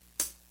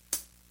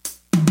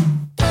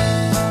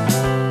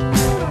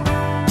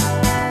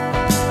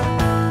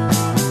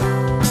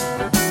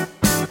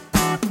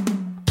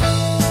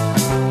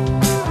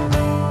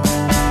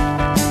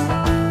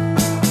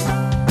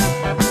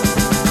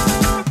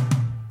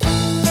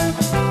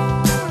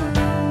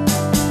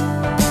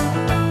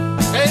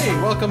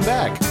welcome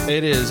back.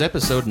 It is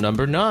episode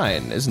number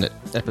 9, isn't it?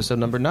 Episode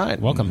number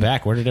 9. Welcome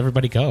back. Where did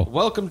everybody go?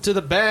 Welcome to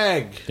the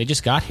bag. They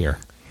just got here.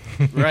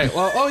 Right.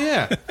 Well, oh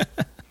yeah.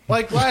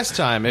 Like last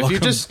time, if you're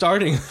just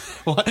starting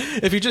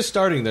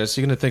this,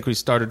 you're going to think we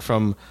started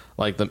from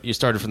you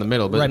started from the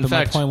middle. But Right, in but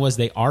fact, my point was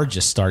they are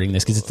just starting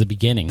this because it's the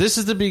beginning. this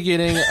is the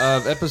beginning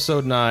of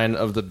episode 9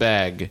 of the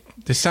bag.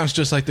 This sounds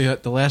just like the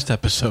last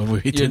episode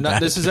we did.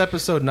 This is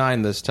episode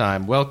 9 this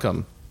time.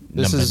 Welcome.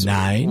 This Number is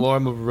 9?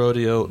 Lorma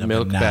Rodeo Number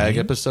Milk Bag,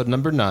 9? episode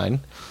number 9.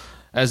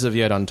 As of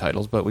yet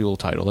untitled, but we will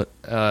title it.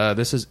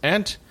 This is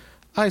Ant.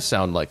 I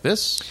sound like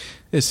this.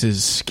 This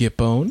is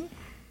Skip-Own.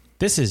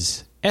 This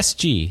is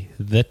SG,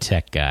 the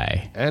tech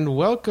guy. And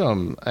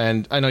welcome.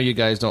 And I know you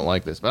guys don't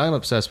like this, but I'm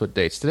obsessed with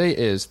dates. Today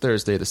is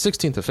Thursday, the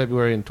 16th of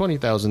February in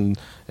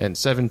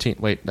 2017.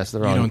 Wait, that's the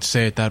wrong. You don't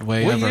say it that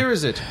way What ever. year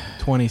is it?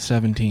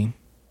 2017.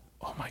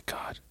 Oh my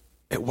God.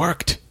 It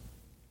worked.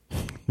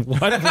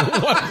 What? And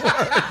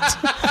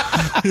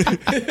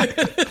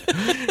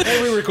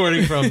we're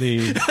recording from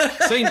the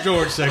St.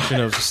 George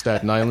section of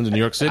Staten Island in New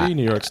York City,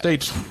 New York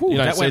State. United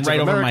That went States right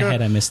of over America. my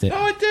head. I missed it. No,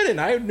 I didn't.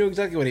 I knew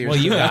exactly what he was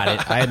Well, you doing. got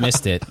it. I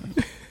missed it.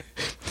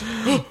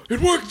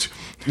 It worked.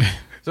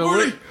 So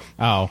we're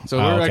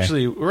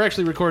okay. we're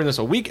actually recording this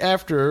a week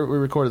after we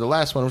recorded the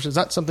last one, which is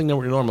not something that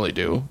we normally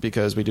do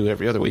because we do it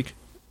every other week.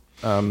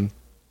 But I'm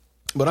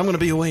going to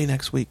be away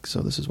next week,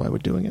 so this is why we're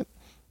doing it,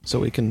 so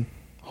we can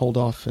hold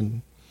off.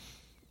 And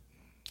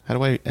how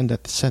do I end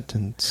that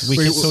sentence?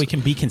 So we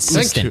can be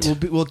consistent.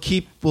 Thank We'll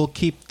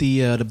keep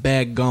the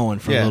bag going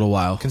for a little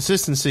while.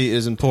 Consistency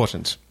is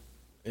important.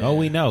 Oh,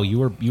 we know you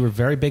were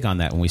very big on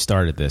that when we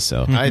started this.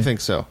 So I think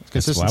so.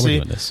 that's why we're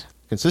doing this.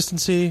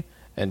 Consistency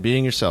and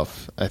being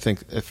yourself. I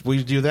think if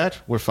we do that,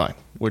 we're fine.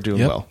 We're doing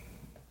Yep. well.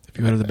 If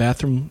you go to the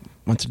bathroom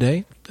once a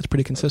day, that's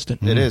pretty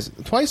consistent. It is.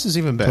 Twice is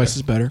even better. Twice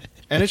is better.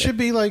 And it should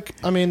be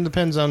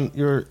depends on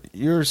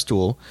your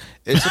stool.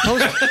 It's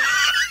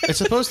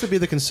supposed to be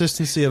the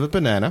consistency of a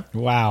banana.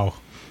 Wow.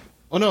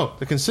 Oh no,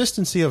 the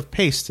consistency of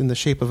paste in the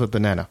shape of a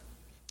banana.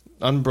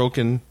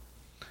 Unbroken.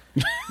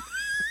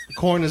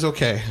 Corn is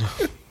okay.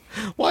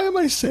 Why am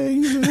I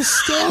saying this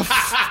stuff?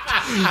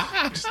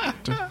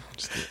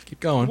 Just keep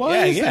going.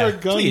 Why is there a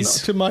gun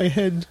please. to my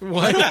head?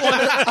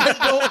 I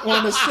don't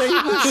want to say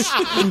this.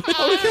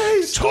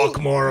 Okay,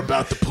 Talk more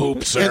about the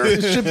poop, sir.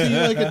 it should be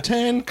like a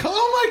tan.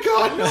 Oh my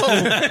God, no!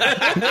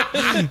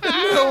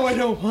 No, I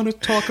don't want to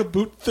talk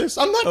about this.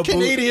 I'm not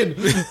Canadian.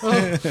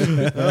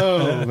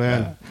 Oh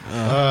man.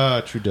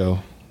 Trudeau,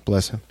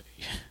 bless him.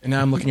 And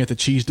now I'm looking at the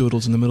cheese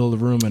doodles in the middle of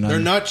the room, and They're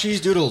I'm not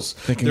cheese doodles.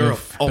 thinking They're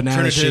of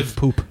banana-shaped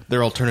poop.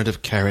 They're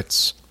alternative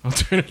carrots.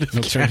 Alternative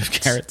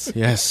Carrots.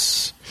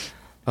 Yes.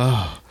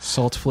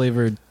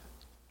 Salt-flavored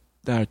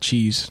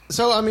cheese.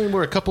 So, I mean,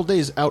 we're a couple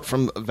days out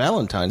from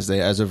Valentine's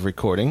Day as of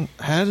recording.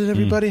 How did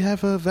everybody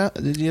have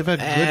did you have a good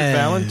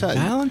Valentine?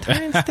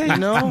 Valentine's Day?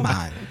 No.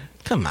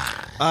 Come on.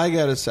 I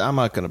gotta say, I'm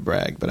not gonna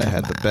brag, but I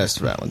had the best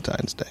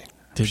Valentine's Day.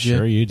 Did you?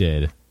 Sure you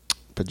did.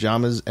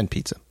 Pajamas and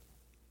pizza.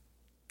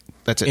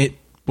 That's it.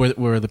 Was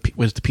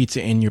the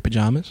pizza in your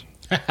pajamas?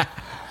 I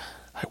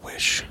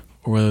wish.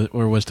 Or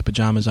was the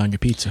pajamas on your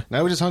pizza?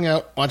 Now we just hung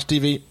out, watched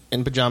TV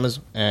in pajamas,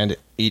 and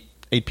ate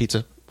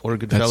pizza.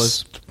 Ordered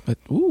Goodfellas.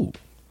 Ooh. I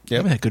Yep.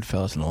 haven't had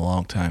Goodfellas in a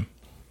long time.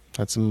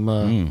 Had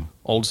some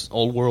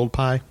old world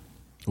pie.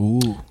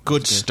 Ooh.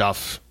 Good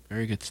stuff.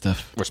 Very good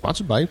stuff. We're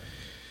sponsored by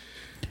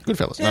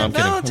Goodfellas. No, I'm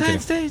kidding. I'm kidding.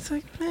 Day, it's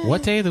like,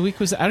 What day of the week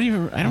was that? I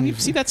don't even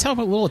see. That's how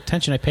little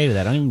attention I pay to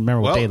that. I don't even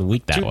remember what day of the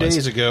week that 2 was.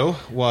 days ago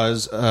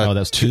was... that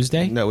was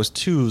Tuesday? No, it was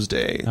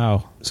Tuesday.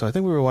 Oh, So I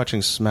think we were watching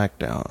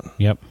SmackDown,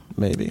 yep.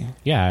 maybe.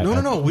 Yeah.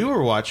 No. We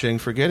were watching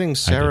Forgetting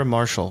Sarah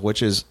Marshall,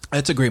 which is...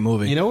 that's a great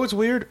movie. You know what's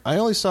weird? I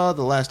only saw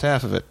the last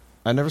half of it.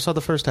 I never saw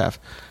the first half.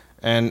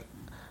 And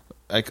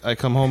I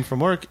come home from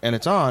work, and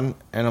it's on,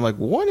 and I'm like,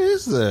 what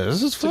is this? This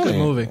is it's a funny. good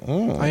movie.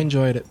 Oh. I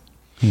enjoyed it.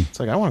 It's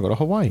like, I want to go to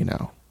Hawaii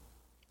now.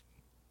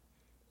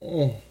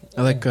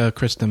 I like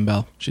Kristen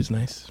Bell. She's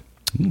nice.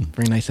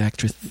 Very nice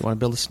actress. You want to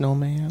build a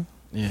snowman?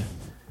 Yeah.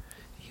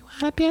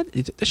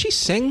 Does she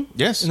sing?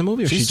 Yes. In the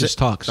movie, or she just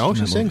talks? No, in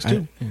she the sings movie?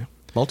 too. Yeah.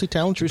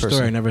 Multi-talented True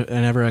person. story.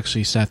 I never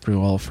actually sat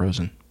through all of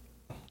Frozen.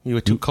 You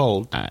were too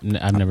cold. I've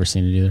never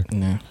seen it either.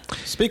 No.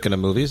 Speaking of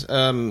movies,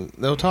 they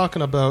were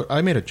talking about...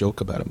 I made a joke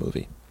about a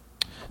movie.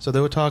 So they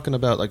were talking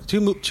about, like,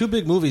 two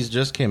big movies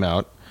just came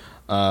out,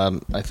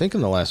 I think in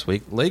the last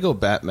week. Lego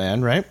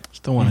Batman, right?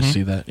 Still want to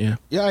see that, yeah.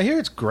 Yeah, I hear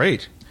it's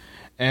great.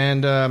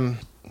 And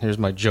here's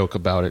my joke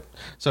about it.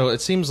 So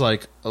it seems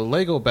like a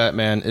Lego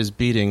Batman is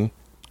beating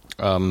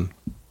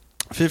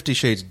 50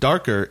 Shades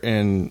Darker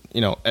in,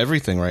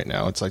 everything right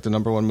now. It's like the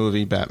number one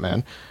movie,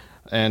 Batman.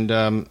 And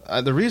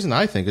the reason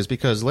I think is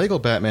because Lego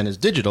Batman is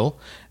digital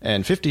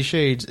and 50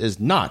 Shades is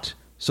not.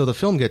 So the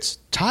film gets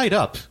tied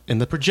up in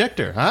the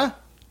projector, huh?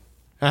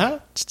 Huh?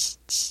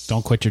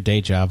 Don't quit your day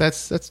job.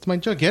 That's my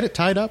joke. Get it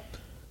tied up?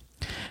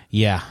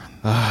 Yeah,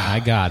 I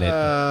got it.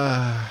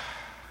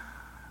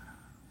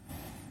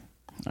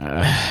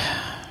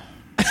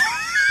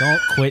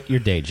 Don't quit your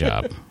day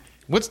job.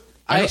 What's...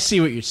 I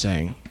see what you're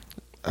saying.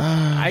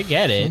 I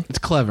get it. It's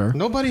clever.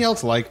 Nobody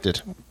else liked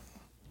it.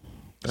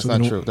 That's So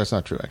not then- true. That's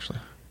not true, actually.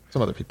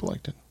 Some other people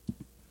liked it.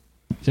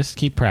 Just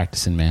keep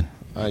practicing, man.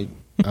 I'm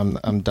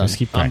done. Just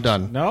keep I'm practicing.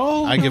 done.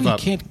 No, I give you up.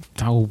 Can't.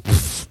 Oh,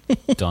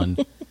 done.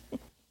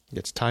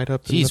 Gets tied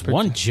up. in Jeez, the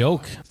one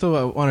joke. So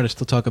I wanted to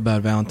still talk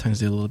about Valentine's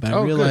Day a little bit. I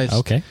Oh, good. realized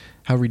Okay.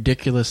 how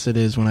ridiculous it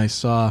is when I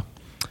saw,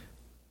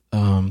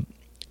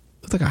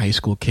 it's like a high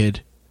school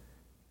kid,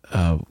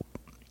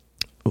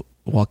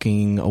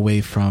 walking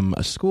away from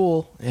a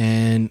school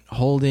and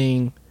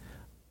holding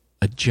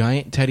a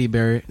giant teddy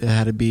bear that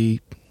had to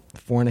be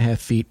 4.5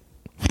 feet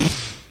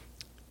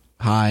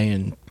high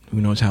and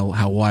who knows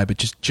how wide, but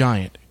just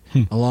giant,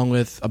 along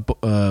with a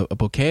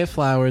bouquet of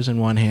flowers in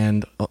one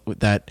hand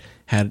that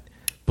had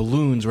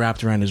balloons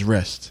wrapped around his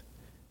wrist.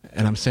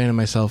 And I'm saying to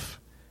myself,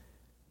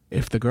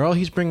 if the girl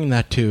he's bringing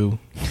that to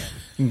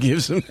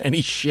gives him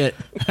any shit,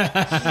 because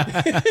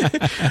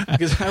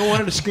I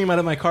wanted to scream out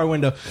of my car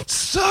window,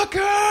 "Sucker!"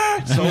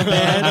 so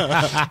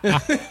bad.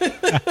 Like,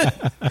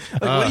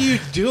 what are you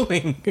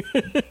doing?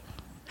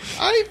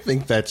 I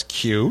think that's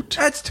cute.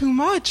 That's too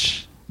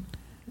much.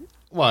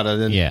 What,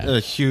 a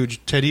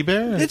huge teddy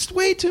bear? It's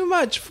way too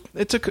much.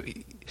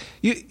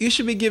 You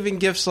should be giving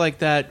gifts like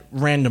that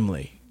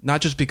randomly,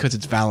 not just because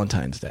it's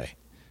Valentine's Day.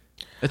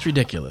 That's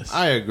ridiculous.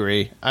 I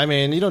agree. I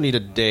mean, you don't need a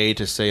day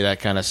to say that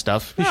kind of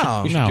stuff. You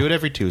No. should No. do it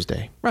every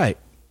Tuesday. Right.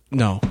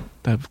 No.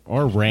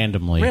 Or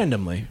randomly.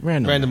 Randomly.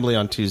 Randomly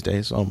on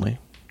Tuesdays only.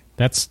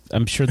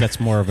 I'm sure that's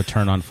more of a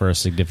turn on for a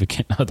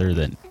significant other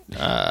than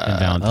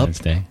Valentine's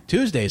Day.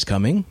 Tuesday's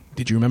coming.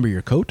 Did you remember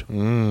your coat?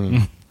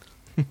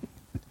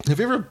 Have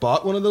you ever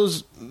bought one of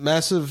those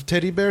massive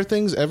teddy bear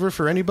things ever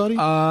for anybody?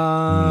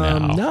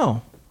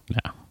 No.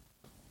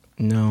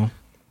 No.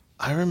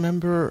 I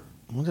remember...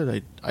 What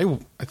did I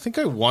think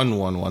I won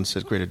one once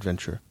at Great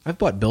Adventure. I've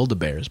bought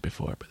Build-A-Bears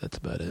before, but that's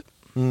about it.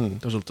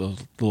 Those are those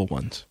little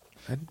ones.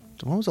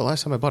 When was the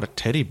last time I bought a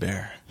teddy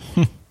bear?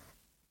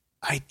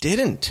 I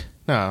didn't.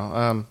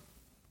 No.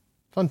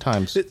 Fun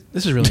times.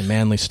 This is really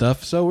manly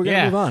stuff, so we're going to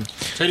Yeah. move on.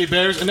 Teddy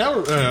bears, and now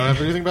we're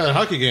anything about a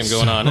hockey game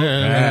going on.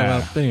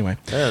 Well, anyway.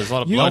 There's a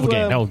lot of You, blood.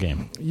 Hell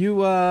game. You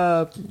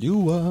brought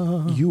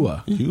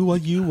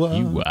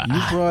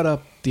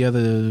up the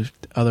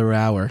other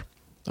hour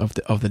of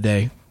the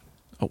day.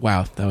 Oh,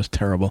 wow, that was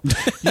terrible.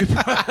 You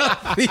brought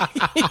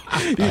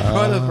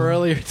up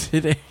earlier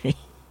today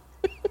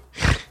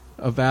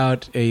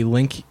about a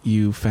link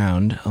you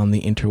found on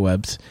the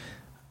interwebs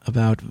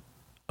about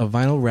a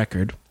vinyl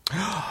record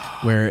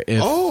where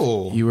if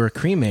you were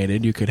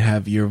cremated, you could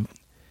have your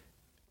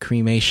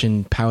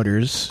cremation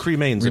powders.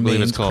 Cremains, I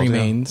believe it's called.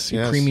 Cremains. Yeah.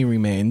 Your Yes. creamy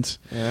remains.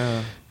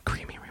 Yeah.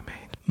 Creamy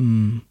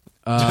remains.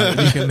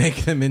 You can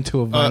make them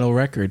into a vinyl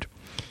record.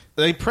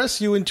 They press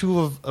you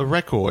into a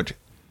record,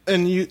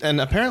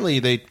 and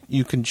apparently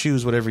you can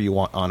choose whatever you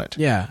want on it.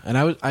 Yeah, and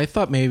I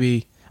thought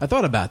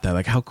about that,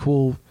 like how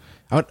cool.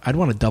 I'd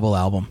want a double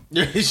album.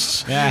 You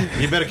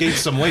better gain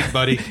some weight,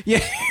 buddy.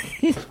 Yeah.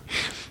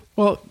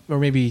 Well, or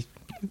maybe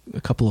a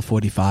couple of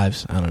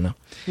 45s. I don't know.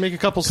 Make a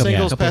couple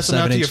singles, couple pass them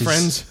out to your 7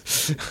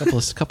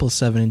 friends. couple of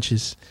 7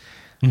 inches.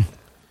 But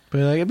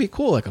like, it'd be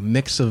cool, like a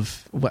mix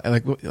of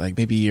like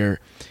maybe your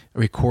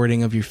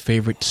recording of your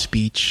favorite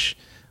speech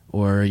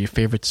or your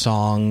favorite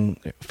song,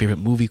 favorite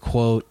movie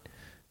quote.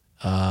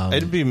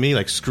 It'd be me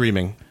like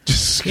screaming.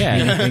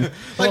 Yeah.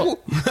 Well,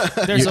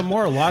 there's a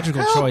more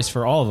logical choice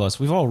for all of us.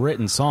 We've all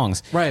written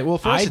songs. Right, well,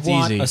 for us I it's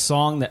want easy. a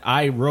song that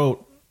I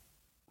wrote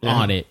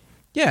on it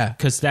Yeah.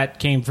 because that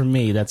came from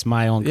me. That's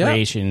my own Yeah.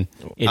 creation.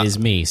 It is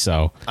me.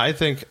 So I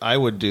think I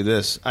would do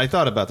this. I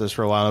thought about this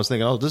for a while. I was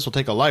thinking, this will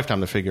take a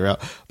lifetime to figure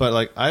out. But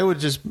like, I would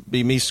just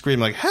be me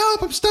screaming like,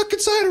 "Help! I'm stuck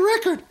inside a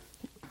record."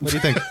 What do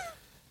you think?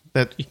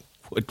 That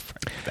would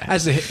that.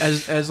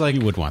 As like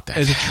You would want that.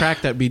 as a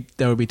track that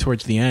would be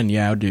towards the end.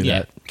 Yeah, I would do Yeah.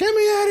 that. get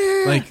me out of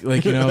here! Like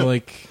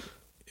like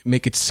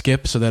make it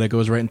skip so that it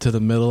goes right into the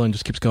middle and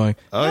just keeps going.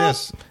 oh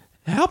yes,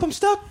 Help! I'm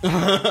stuck.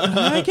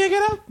 I can't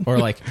get out. Or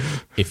like,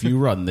 if you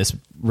run this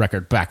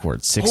record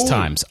backwards 6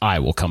 times, I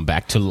will come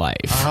back to life.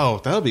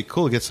 oh, that would be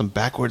cool. Get some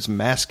backwards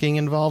masking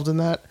involved in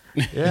that.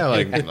 Yeah,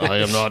 like I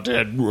am not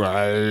dead.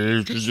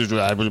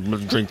 I will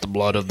drink the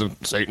blood of the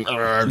Satan.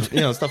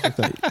 Stuff like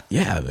that.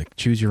 Yeah, like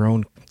choose your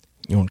own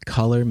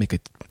color. Make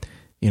it.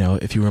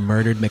 If you were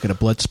murdered, make it a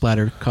blood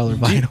splatter color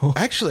vinyl.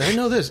 Actually, I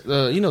know this.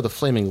 The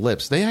Flaming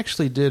Lips. They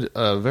actually did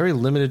a very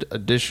limited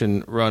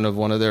edition run of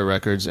one of their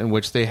records in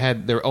which they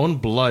had their own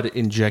blood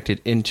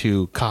injected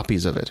into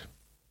copies of it.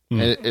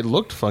 And it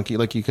looked funky.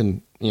 Like you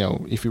can,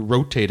 if you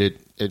rotate it,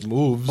 it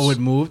moves. Oh, it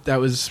moved. That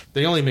was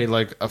They only made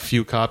like a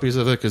few copies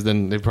of it because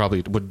then they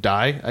probably would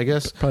die, I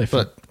guess. probably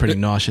pretty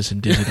nauseous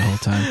and dizzy the whole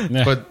time.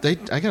 But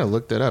I gotta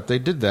look that up. They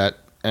did that,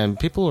 and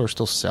people are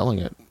still selling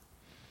it.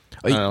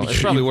 I don't know.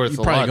 It's probably worth a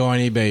probably lot. go on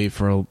eBay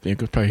for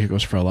it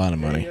goes for a lot of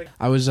money.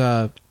 I was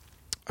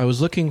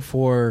looking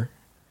for.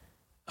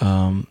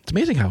 It's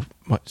amazing how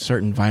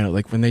certain vinyl,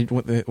 like when they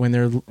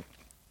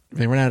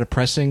run out of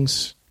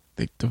pressings,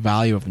 the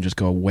value of them just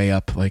go way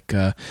up. Like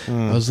I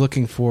was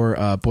looking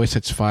for Boy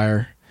Sets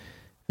Fire.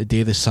 The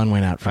Day the Sun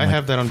Went Out. I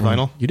have that on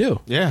vinyl. You do?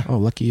 Yeah. Oh,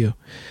 lucky you.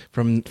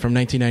 From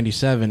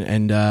 1997,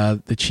 and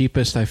the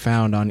cheapest I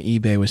found on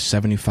eBay was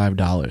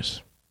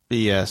 $75,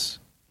 BS.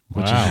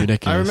 which Wow. is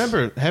ridiculous. I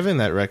remember having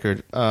that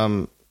record.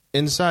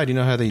 Inside, you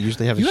know how they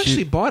usually have You a actually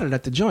sheet? bought it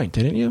at the joint,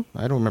 didn't you?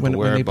 I don't remember when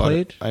where they I bought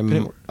played?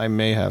 it. I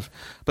may have.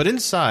 But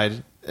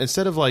inside,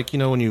 instead of like,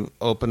 when you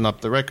open up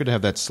the record to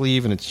have that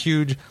sleeve and it's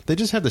huge, they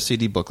just have the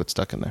CD booklet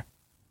stuck in there.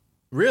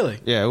 Really?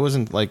 Yeah, it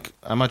wasn't like,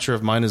 I'm not sure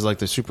if mine is like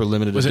the super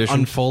limited Was edition. it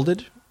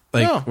unfolded?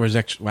 Like, No. was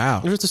actually,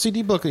 wow. It was the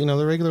CD booklet,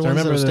 the regular So I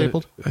ones that remember are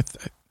stapled.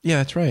 yeah,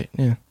 that's right.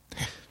 Yeah.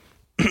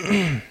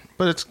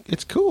 But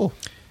it's cool.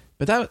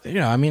 But that,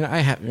 I mean, I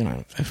have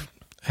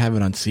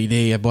it on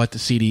CD. I bought the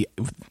CD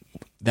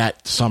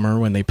that summer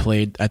when they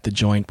played at the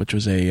Joint, which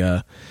was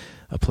a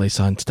place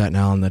on Staten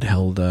Island that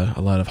held a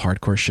lot of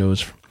hardcore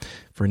shows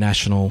for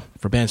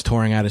bands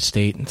touring out of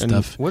state and And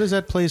stuff. what is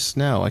that place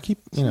now? I keep,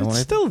 It's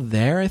still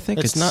there, I think.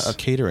 it's not a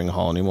catering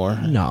hall anymore.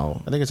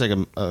 No, I think it's like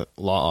a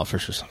law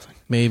office or something.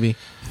 maybe.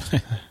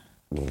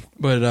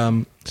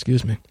 But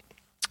excuse me.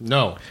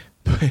 No.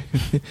 But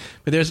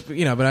there's,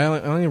 but I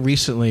only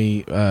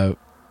recently,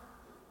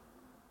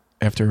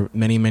 after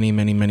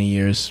many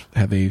years,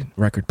 have a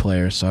record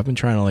player. So I've been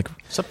trying to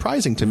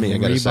Surprising to me, I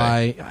gotta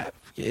say. rebuy.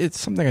 It's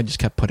something I just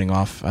kept putting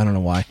off. I don't know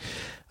why.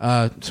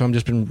 So I'm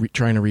just been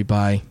trying to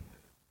rebuy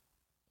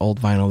old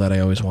vinyl that I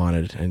always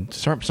wanted, and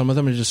some of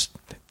them are just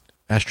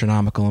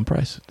astronomical in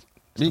price.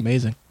 It's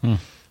amazing.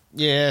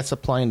 Yeah, it's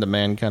supply and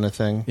demand kind of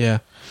thing. Yeah.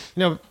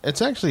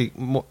 It's actually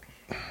more,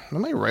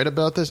 am I right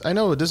about this? I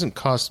know it doesn't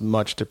cost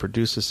much to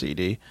produce a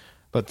CD,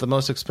 but the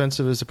most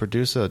expensive is to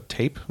produce a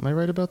tape. Am I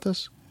right about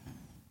this?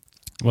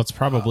 Well, it's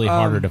probably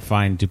harder to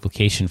find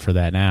duplication for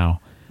that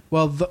now.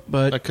 Well,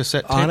 but A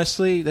cassette tape?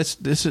 honestly, this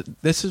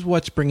is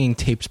what's bringing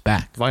tapes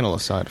back. Vinyl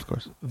aside, of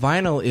course.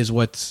 Vinyl is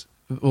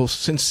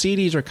since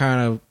CDs are kind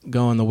of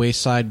going the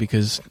wayside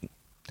because,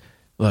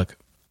 look,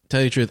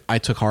 tell you the truth, I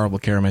took horrible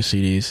care of my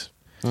CDs.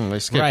 They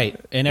skip. Right,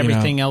 and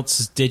everything else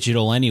is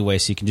digital anyway,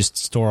 so you can just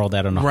store all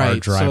that on a hard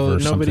drive or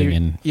something,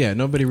 and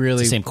nobody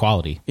really it's the same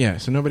quality. Yeah,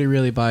 so nobody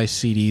really buys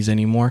CDs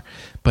anymore.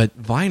 But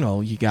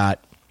vinyl, you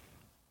got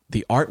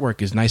the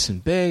artwork is nice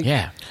and big.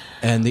 Yeah.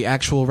 And the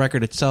actual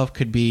record itself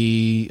could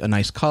be a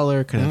nice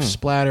color, could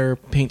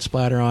have paint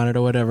splatter on it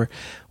or whatever,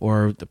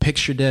 or the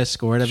picture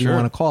disc or whatever you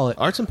want to call it.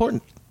 Art's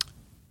important.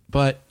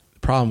 But the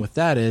problem with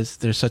that is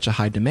there's such a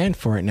high demand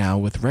for it now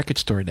with Record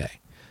Store Day.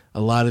 A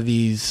lot of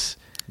these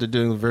They're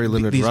doing very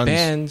limited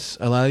runs.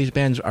 a lot of these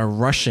bands are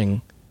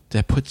rushing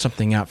to put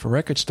something out for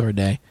Record Store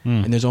Day,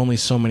 and there's only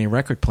so many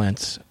record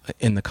plants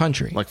in the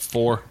country. Like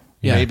 4,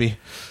 Yeah. maybe.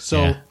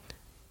 So Yeah.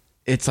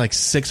 it's like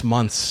 6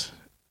 months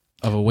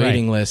of a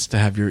waiting list to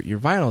have your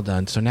vinyl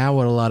done. So now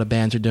what a lot of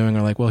bands are doing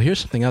are like, well, here's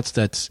something else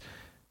that's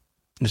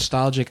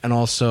nostalgic and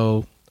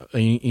also a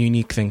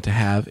unique thing to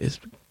have is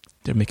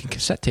they're making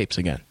cassette tapes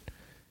again.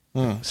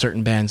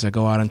 Certain bands that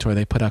go out on tour,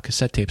 they put out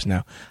cassette tapes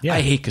now. Yeah.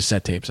 I hate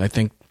cassette tapes. I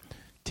think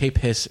tape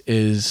hiss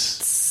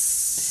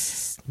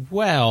is...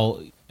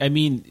 Well, I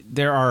mean,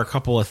 there are a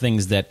couple of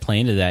things that play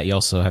into that. You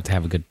also have to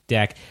have a good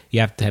deck. You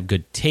have to have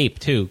good tape,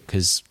 too,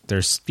 because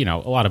there's, a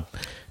lot of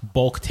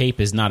bulk tape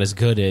is not as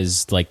good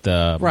as, like,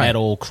 the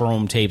metal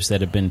chrome tapes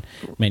that have been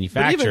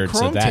manufactured. But even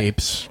chrome so that,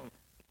 tapes,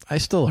 I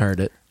still heard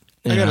it.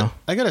 You know?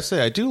 I gotta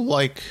say, I do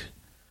like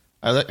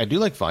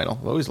vinyl.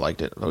 I've always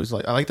liked it. I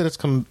like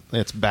that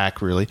it's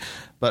back really,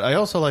 but I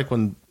also like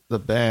when the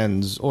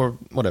bands or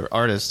whatever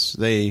artists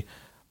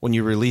when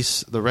you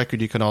release the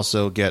record, you can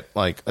also get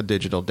like a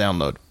digital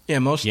download. Yeah,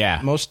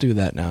 most do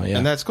that now. Yeah,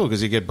 and that's cool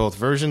because you get both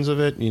versions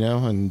of it.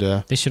 And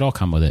they should all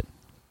come with it.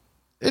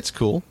 it's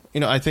cool.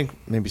 I think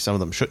maybe some of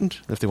them shouldn't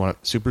if they want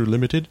it super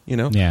limited.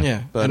 Yeah.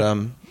 yeah. But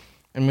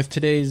and with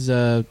today's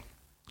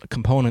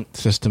component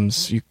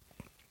systems, you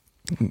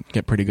can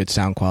get pretty good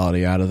sound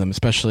quality out of them,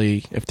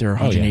 especially if they're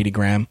 180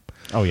 gram.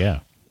 Oh, yeah.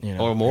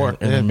 Or more.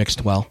 And they're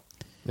mixed well.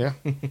 yeah.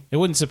 It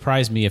wouldn't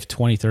surprise me if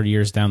 20, 30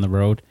 years down the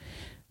road,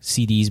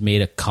 CDs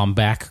made a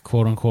comeback,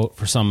 quote unquote,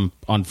 for some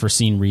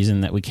unforeseen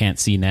reason that we can't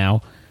see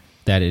now.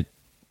 That it.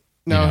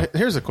 Now,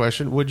 here's a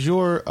question: would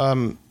your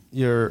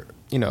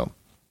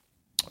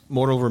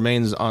Mortal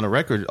Remains on a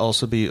record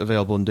also be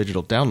available in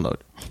digital download?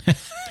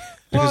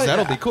 Because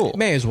that'll be cool.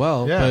 May as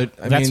well. Yeah.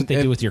 But That's what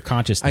they do with your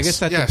consciousness. I guess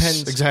that Yes,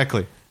 depends.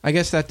 exactly. I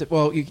guess that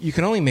you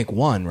can only make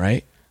one,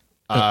 right?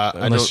 I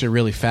Unless don't- you're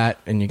really fat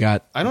and you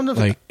got. I don't know.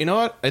 If you know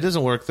what? It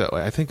doesn't work that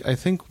way. I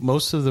think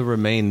most of the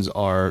remains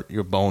are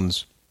your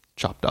bones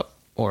chopped up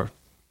or,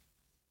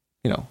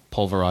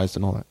 pulverized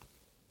and all that.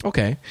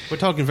 Okay. We're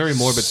talking very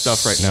morbid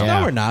stuff right now. Yeah.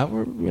 No, we're not.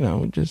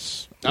 We're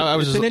just. I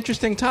was it's just- an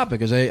interesting topic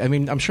because I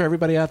mean I'm sure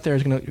everybody out there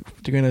is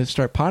gonna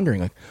start pondering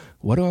like,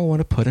 what do I want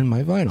to put in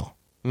my vinyl?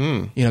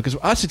 Because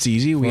for us it's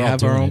easy. We We're all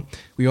have our doing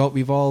own.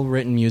 We've all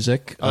written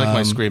music. I like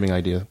my screaming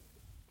idea.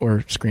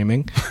 or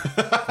screaming.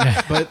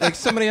 But like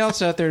somebody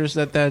else out there is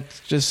that's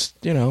just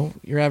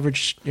your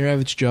average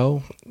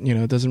Joe.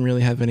 Doesn't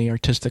really have any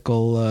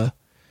artistical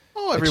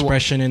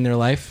expression in their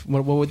life.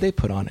 What would they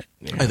put on it?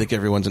 I think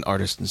everyone's an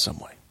artist in some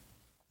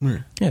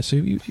way. Yeah. So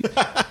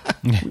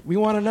we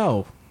want to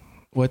know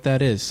what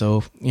that is.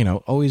 So,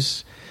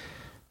 always...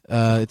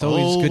 it's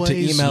always good to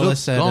Always email look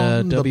us at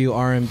on the-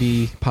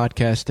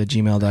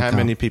 wrmbpodcast@gmail.com. How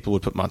many people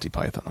would put Monty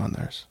Python on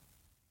theirs?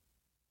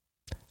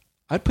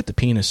 I'd put the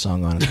penis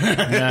song on it.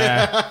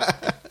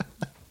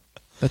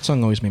 That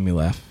song always made me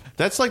laugh.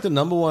 That's like the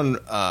number one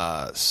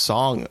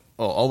song.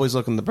 Oh, Always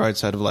Look on the Bright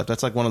Side of Life.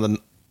 That's like one of the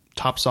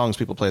top songs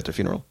people play at their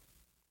funeral.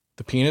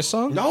 The penis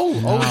song? No,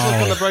 Always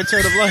Look on the Bright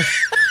Side of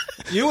Life.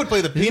 You would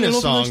play the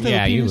penis song.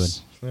 Yeah, you would.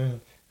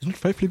 Isn't it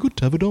frightfully good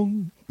to have a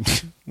dong?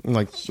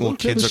 Like little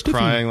kids are Stiffy.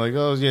 crying, like,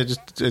 oh yeah,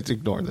 just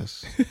ignore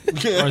this.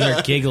 Or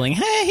they're giggling.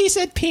 Hey, he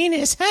said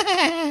penis.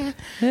 All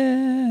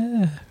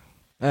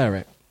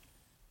right.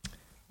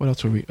 What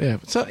else were we? Yeah.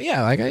 So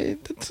yeah, like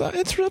it's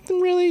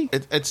something really.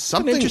 It's It's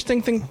something an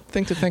interesting thing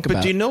to think But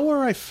about. do you know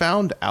where I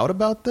found out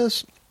about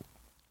this?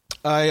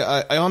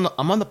 I'm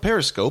on the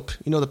Periscope.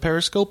 You know the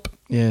Periscope?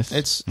 Yes.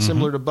 It's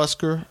similar to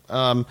Busker.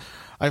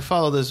 I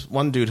follow this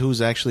one dude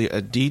who's actually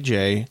a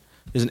DJ.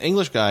 He's an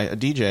English guy, a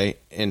DJ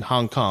in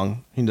Hong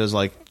Kong. He does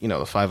the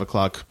 5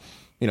 o'clock,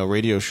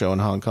 radio show in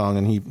Hong Kong,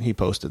 and he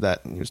posted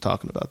that and he was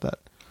talking about that.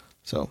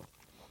 So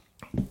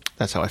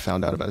that's how I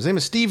found out about it. His name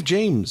is Steve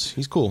James.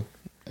 He's cool,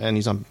 and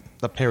he's on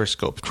the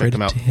Periscope. Check Credit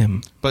him out. to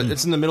him. But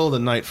it's in the middle of the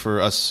night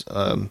for us,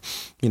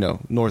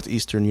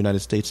 northeastern United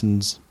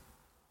Statesans.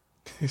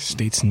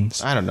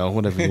 Statesans. I don't know,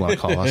 whatever you want to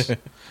call us.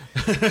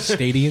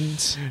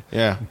 Stadians.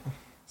 Yeah.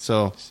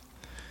 So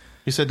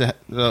he said to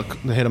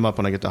hit him up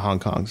when I get to Hong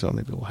Kong, so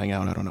maybe we'll hang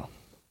out. I don't know.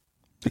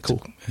 Be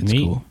cool. It's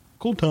Neat. cool.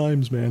 Cool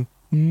times, man.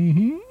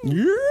 Mm-hmm.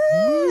 Yeah.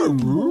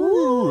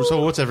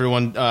 So what's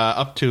everyone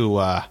up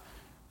to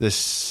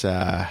this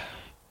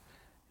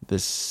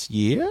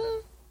year?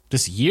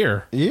 This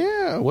year.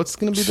 Yeah. What's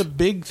going to be the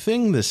big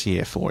thing this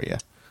year for you?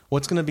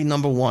 What's going to be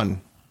number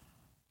one?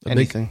 A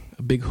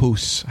big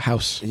house.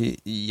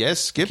 Yes,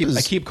 Skip I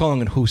is. keep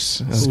calling it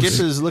house. Skip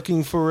is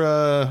looking for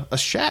a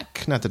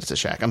shack. Not that it's a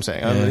shack. I'm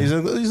saying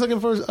he's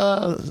looking for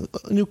a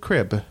new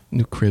crib.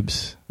 New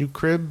cribs. New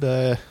crib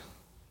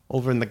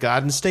over in the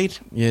Garden State.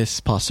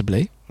 Yes,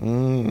 possibly.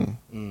 Fun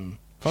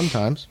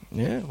times.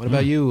 Yeah. What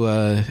about you,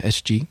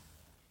 SG?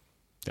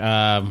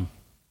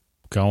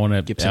 Going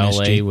to Gibson LA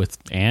SG. with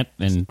Aunt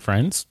and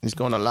friends. He's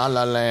going to La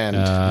La Land.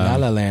 La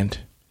La Land.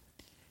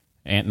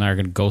 Aunt and I are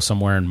going to go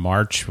somewhere in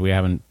March. We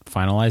haven't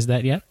finalized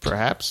that yet.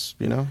 Perhaps,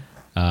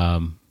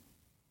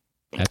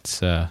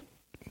 That's and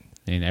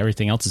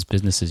everything else is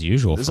business as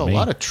usual. There's for a me.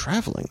 lot of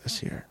traveling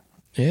this year.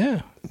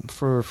 Yeah.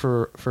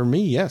 For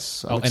me,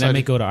 yes. I'm and I may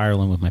excited. go to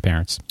Ireland with my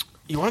parents.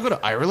 You want to go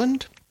to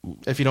Ireland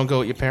if you don't go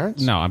with your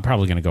parents? No, I'm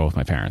probably going to go with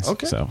my parents.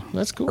 Okay. So,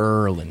 That's cool.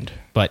 Erland.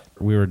 but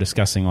we were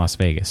discussing Las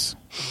Vegas,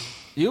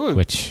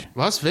 which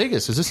Las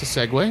Vegas. Is this a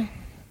segue?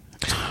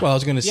 Well, I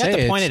was going to You have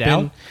say to point it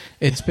out.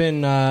 It's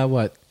been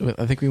what?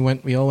 I think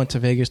we all went to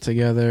Vegas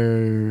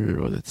together.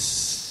 Was it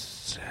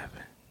 7?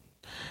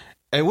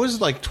 It was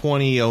like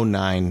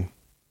 2009.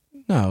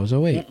 No, it was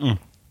 08.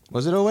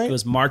 Was it 08? it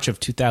was March of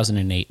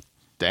 2008.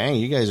 Dang,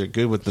 you guys are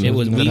good with the It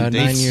was we- we, about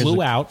 9 we years flew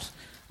ago. out.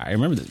 I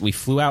remember that we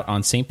flew out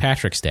on St.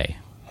 Patrick's Day.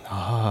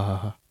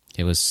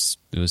 It was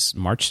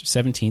March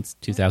 17th,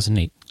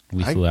 2008.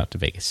 We flew out to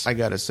Vegas. I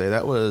got to say,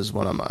 that was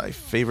one of my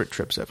favorite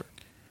trips ever.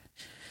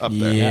 Up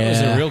there. Yeah. That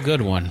was a real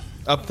good one.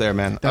 Up there,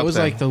 man. That Up was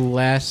there. like the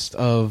last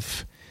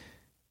of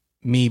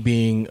me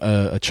being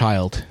a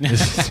child,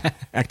 just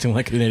acting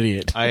like an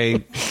idiot.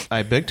 I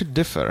beg to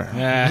differ.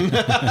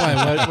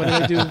 Why? What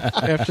did I do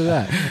after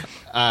that?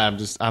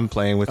 I'm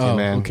playing with you, Oh,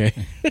 man. okay.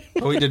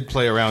 We did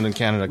play around in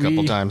Canada a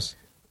couple We- times.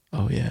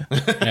 Oh yeah.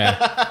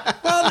 Yeah.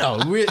 Well,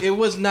 no, it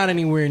was not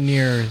anywhere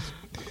near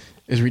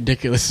as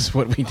ridiculous as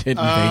what we did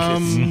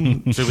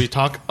in Vegas. Should we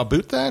talk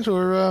about that,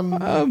 or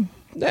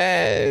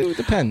It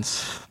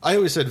depends. I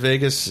always said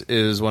Vegas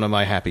is one of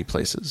my happy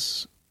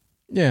places,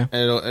 Yeah.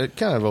 and it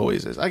kind of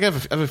always is. I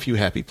have a few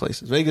happy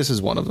places. Vegas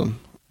is one of them.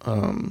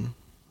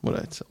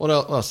 What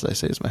else did I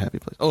say is my happy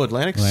place? Oh,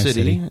 Atlantic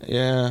City.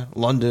 Yeah,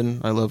 London.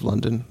 I love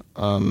London.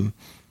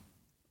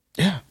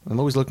 Yeah, I'm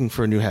always looking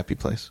for a new happy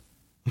place.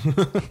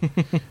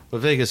 But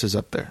Vegas is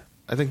up there.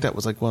 I think that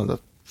was like one of the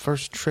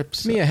first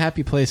trips. To me, a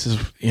happy place is,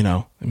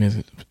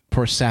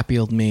 poor sappy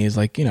old me is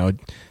like,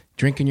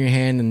 drink in your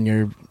hand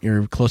and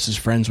your closest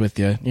friends with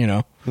you,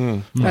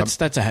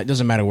 That's it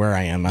doesn't matter where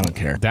I am. I don't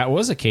care. That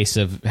was a case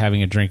of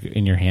having a drink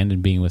in your hand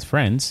and being with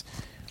friends.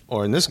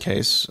 Or in this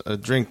case, a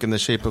drink in the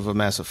shape of a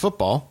massive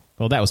football.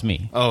 Well, that was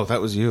me. Oh, that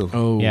was you.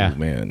 Oh, Yeah.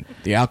 man.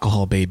 The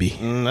alcohol baby.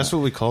 That's what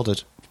we called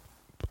it.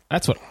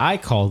 That's what I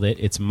called it.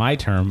 It's my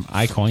term.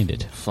 I coined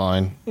it.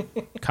 Fine.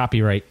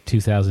 Copyright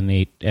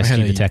 2008 had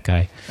SG a- the Tech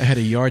Guy. I had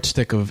a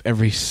yardstick of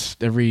every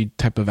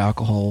type of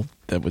alcohol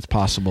that was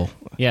possible.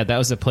 Yeah, that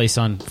was a place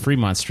on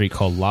Fremont Street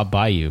called La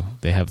Bayou.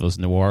 They have those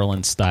New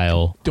Orleans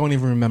style Don't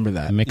even remember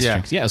that. mixed Yeah.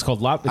 drinks. Yeah, it's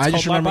called La. It's I called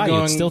just La remember Bayou.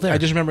 going. It's still there. I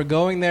just remember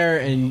going there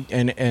and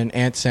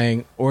Aunt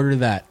saying, "Order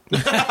that."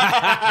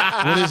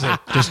 What is it?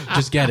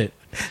 Just get it.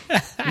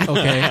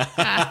 Okay.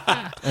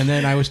 And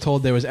then I was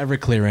told there was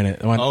Everclear in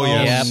it. I went, Oh,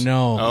 yes. Yep.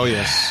 no. Oh,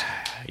 yes.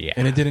 yeah.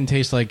 And it didn't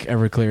taste like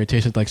Everclear. It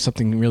tasted like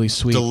something really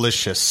sweet.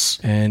 Delicious.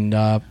 And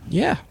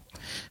yeah,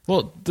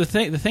 Well, the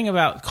thing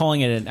about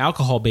calling it an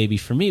alcohol baby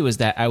for me was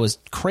that I was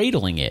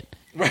cradling it.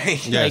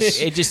 Right. Like,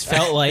 it just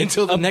felt like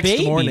Until the a next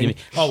baby morning. to me.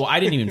 Oh, well, I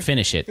didn't even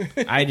finish it.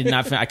 I did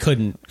not. I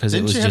couldn't because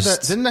it was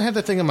just. Didn't I have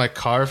that thing in my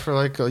car for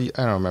like? I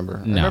don't remember.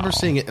 I No. remember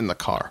seeing it in the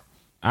car.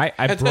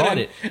 I brought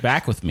it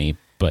back with me,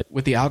 but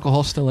With the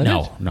alcohol still in it?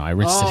 no, I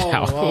rinsed it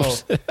out.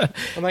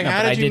 I'm like, No, how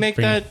but I did you did make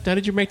bring that? How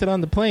did you make that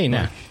on the plane?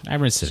 Nah, I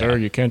rinsed it Sir, out.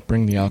 you can't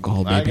bring the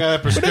alcohol, baby. I got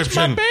a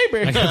prescription.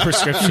 baby. I got a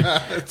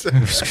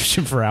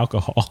prescription for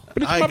alcohol.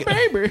 But it's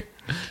my baby.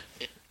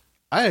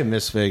 I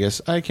miss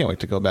Vegas. I can't wait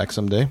to go back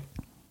someday.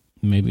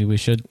 Maybe we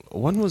should.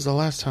 When was the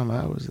last time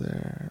I was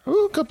there?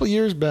 Oh, a couple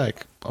years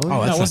back.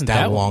 Oh, that's wasn't not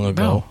that that long long.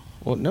 ago. No.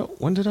 Well, no.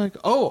 When did I go?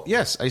 Oh,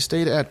 yes. I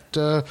stayed at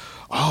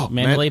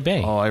Mandalay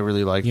Bay. Oh, I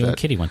really like You that. and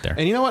Kitty went there.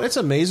 And you know what? It's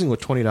amazing what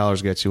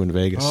 $20 gets you in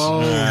Vegas.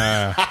 Oh.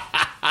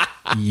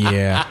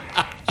 Yeah.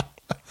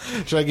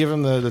 Should I give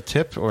him the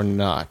tip or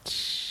not?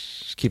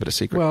 Just keep it a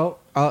secret. Well,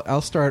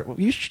 I'll start.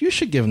 You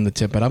should give him the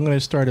tip, but I'm going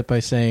to start it by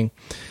saying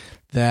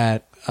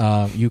that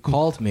you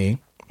called me.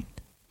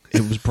 It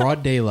was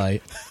broad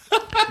daylight,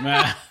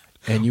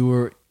 and you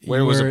were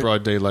Where was it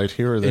broad daylight?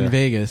 Here or there? in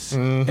Vegas,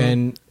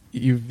 and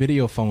you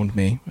video phoned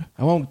me.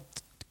 I won't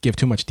give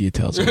too much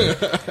details,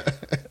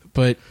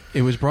 but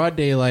it was broad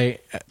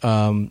daylight,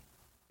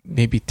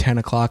 maybe 10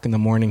 o'clock in the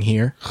morning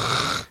here,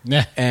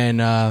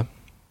 and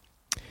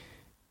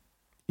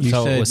you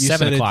So it said, was you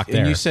 7 said o'clock and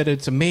there. you said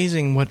it's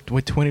amazing what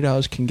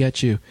 $20 can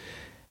get you,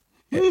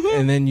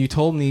 and then you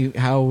told me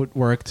how it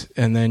worked,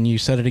 and then you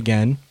said it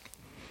again,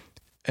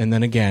 and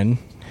then again.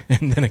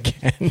 And then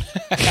again,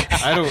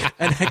 I don't.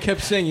 and I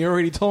kept saying, "You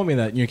already told me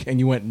that," and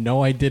you went,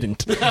 "No, I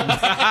didn't.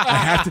 I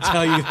have to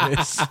tell you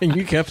this." And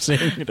you kept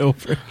saying it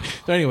over.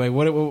 So anyway,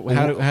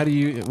 how do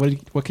you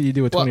what can you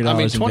do with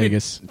 $20 in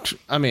Vegas?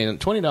 I mean,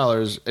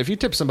 $20. If you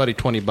tip somebody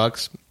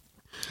 $20,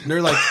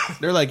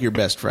 they're like your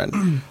best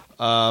friend.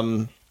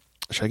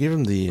 Should I give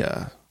him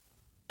the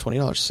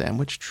 $20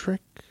 sandwich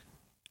trick?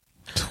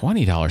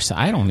 $20.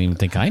 I don't even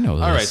think I know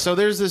this. All right, so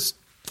there's this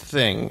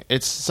thing.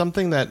 It's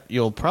something that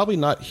you'll probably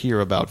not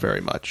hear about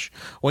very much.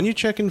 When you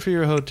check in for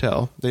your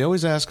hotel, they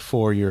always ask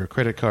for your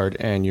credit card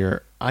and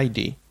your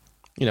ID.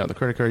 You know, the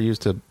credit card you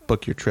used to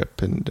book your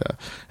trip and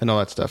all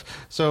that stuff.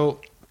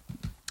 So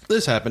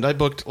this happened. I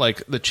booked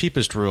like the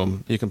cheapest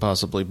room you can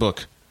possibly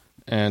book,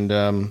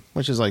 and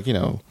which is like, you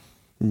know,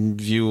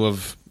 view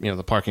of, you know,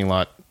 the parking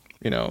lot.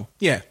 You know,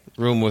 Yeah,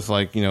 room with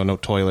like, you know, no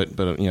toilet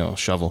but you know,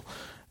 shovel.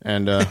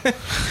 And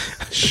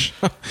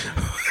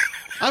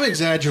I'm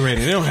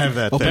exaggerating. They don't have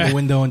that open there. the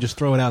window and just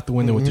throw it out the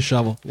window with the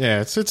shovel.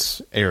 Yeah,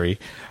 it's airy.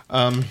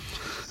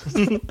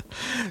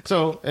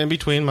 So in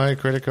between my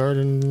credit card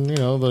and, you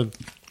know, the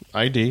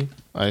ID,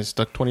 I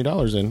stuck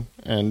 $20 in,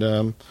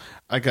 and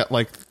I got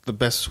like the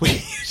best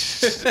suite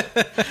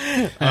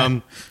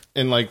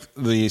in like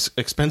the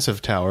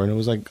expensive tower, and it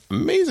was like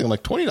amazing.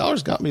 Like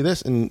 $20 got me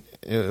this, and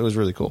it was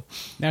really cool.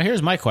 Now,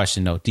 here's my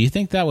question, though. Do you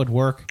think that would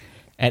work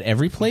at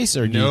every place,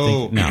 or do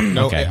you think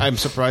No. Okay. I'm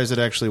surprised it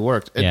actually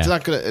worked. It's Yeah.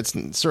 not gonna. It's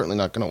certainly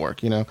not gonna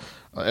work. You know,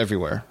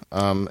 everywhere.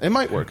 It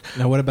might work.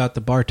 Now, what about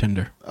the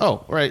bartender?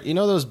 Oh, right. You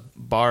know those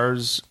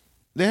bars.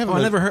 They have. Oh,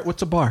 I never heard.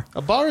 What's a bar?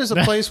 A bar is a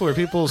place where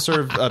people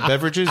serve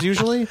beverages.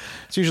 Usually,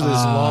 it's usually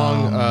this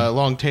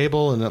long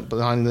table, and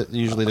behind it,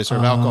 usually they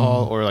serve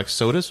alcohol or like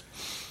sodas.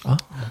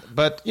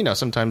 But you know,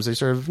 sometimes they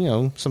serve, you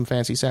know, some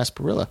fancy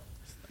sarsaparilla.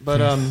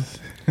 But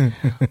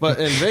but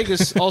in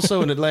Vegas,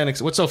 also in Atlantic.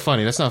 What's so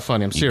funny? That's not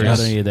funny. I'm Got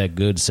serious. any of that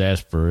good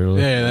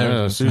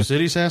sarsaparilla? Sioux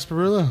City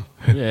sarsaparilla.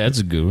 Yeah, that's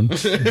a good one.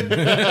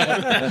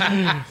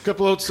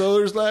 Couple old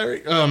cellars,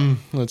 Larry.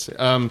 Let's see.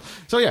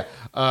 So yeah.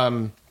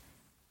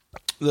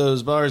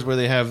 Those bars where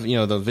they have, you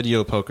know, the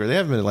video poker, they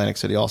have them in Atlantic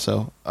City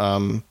also.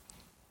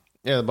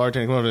 Yeah, the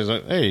bartender came over and was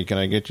like, "Hey, can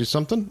I get you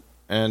something?"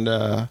 And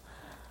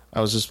I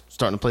was just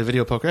starting to play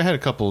video poker. I had a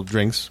couple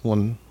drinks,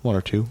 one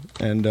or two,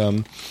 and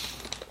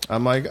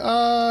I'm like,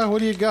 "What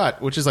do you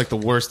got?" Which is like the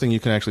worst thing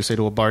you can actually say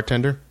to a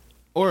bartender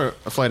or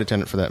a flight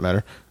attendant for that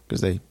matter,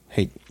 because they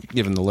hate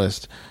giving the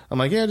list. I'm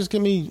like, "Yeah, just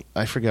give me."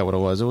 I forget what it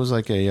was. It was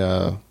like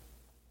a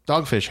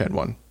Dogfish had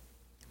one.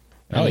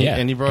 Oh, yeah.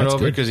 And he brought it That's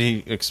over good. because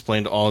he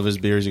explained all of his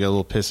beers. He got a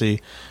little pissy.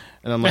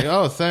 And I'm like,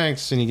 "Oh,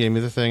 thanks." And he gave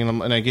me the thing,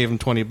 and I gave him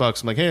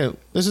 $20. I'm like, "Hey,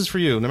 this is for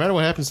you. No matter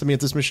what happens to me at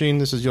this machine,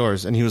 this is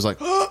yours." And he was like,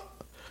 "Oh!"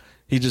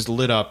 He just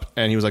lit up,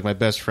 and he was like my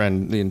best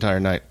friend the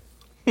entire night.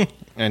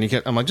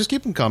 And I'm like, "Just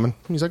keep them coming."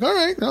 And he's like, "All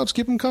right, I'll just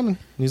keep them coming."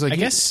 And he's like, I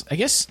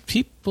guess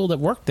people that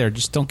work there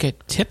just don't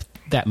get tipped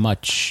that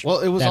much. Well,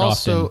 it was that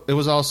also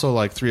often.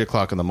 like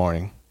 3:00 in the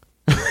morning.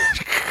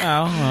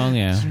 Oh, well,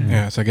 yeah.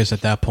 Yeah, so I guess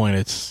at that point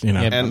it's, you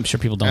know. Yeah, And- I'm sure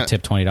people don't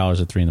tip $20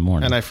 at 3 in the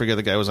morning. And I forget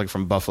the guy was like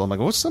from Buffalo. I'm like,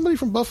 "What's somebody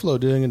from Buffalo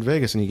doing in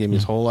Vegas?" And he gave me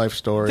his whole life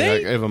story. They-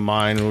 I gave him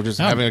mine, and we're just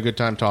Oh. having a good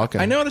time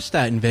talking. I noticed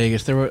that in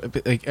Vegas, there were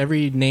like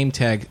every name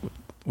tag,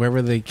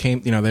 wherever they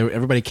came, you know,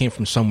 everybody came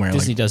from somewhere.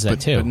 Disney like, does that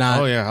but, too. But not,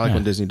 Oh yeah, I like Yeah.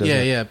 when Disney does yeah,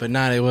 that. yeah, but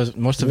not. It was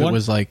most of it One-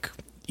 was like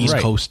East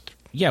Right. Coast.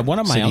 yeah, one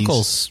of my cities.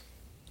 uncles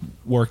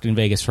worked in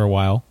Vegas for a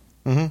while.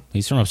 Mm-hmm.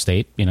 He's from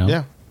upstate, you know.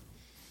 Yeah.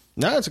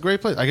 No, it's a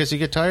great place. I guess you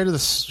get tired of the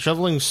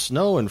shoveling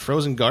snow and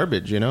frozen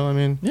garbage, you know? I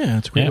mean, Yeah,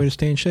 it's a great Yeah. way to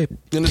stay in shape.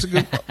 and it's a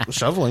good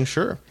shoveling,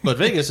 sure. But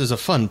Vegas is a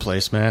fun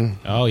place, man.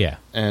 Oh yeah.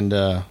 And,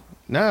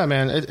 nah,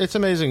 man, it's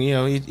amazing. You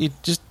know, you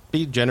just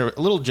be generous.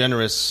 A little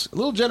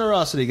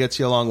generosity gets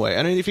you a long way.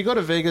 I mean, if you go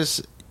to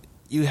Vegas,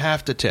 you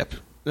have to tip.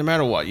 No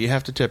matter what, you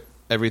have to tip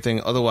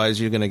everything. Otherwise,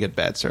 you're going to get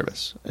bad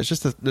service. It's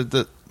just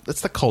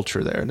it's the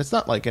culture there. And it's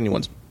not like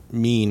anyone's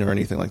mean or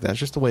anything like that. It's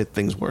just the way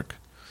things work.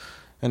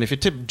 And if you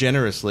tip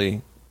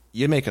generously,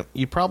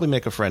 you probably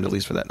make a friend, at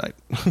least for that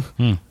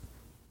night.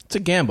 It's a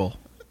gamble.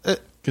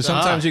 Because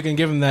sometimes you can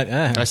give them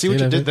that. I see what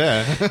you did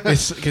there.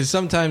 Because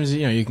sometimes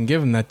you can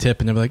give them that tip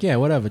and they're like, yeah,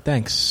 whatever,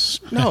 thanks.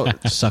 No.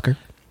 Sucker.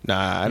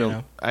 Nah, I don't.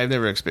 know. I've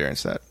never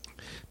experienced that.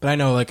 But I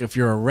know, like, if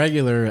you're a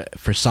regular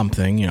for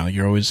something,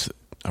 you're always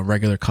a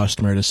regular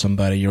customer to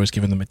somebody, you're always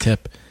giving them a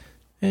tip.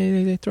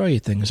 They throw you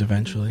things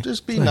eventually.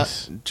 Just It's be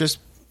nice. just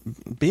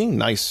being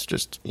nice.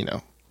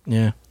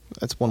 Yeah.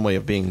 That's one way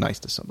of being nice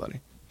to somebody,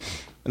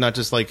 and not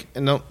just like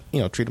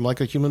treat them like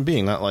a human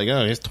being. Not like,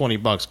 oh, here's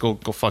 $20,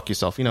 go fuck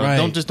yourself. Right.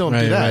 Don't do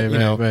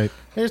that. Right.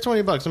 Here's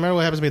 $20. No matter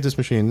what happens to me at this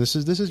machine, this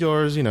is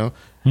yours.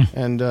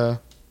 And it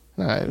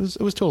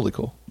was totally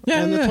cool.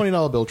 Yeah, and yeah. the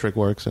 $20 bill trick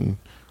works, and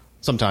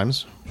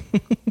sometimes.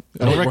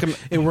 I don't recommend.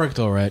 It worked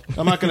all right.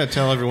 I'm not going to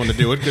tell everyone to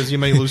do it because you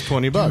may lose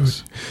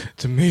 $20.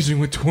 It's amazing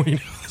what $20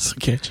 will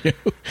get you.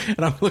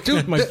 And I'm looking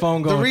at my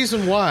phone going, the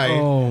reason why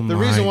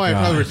I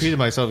probably repeated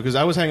myself because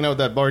I was hanging out with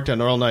that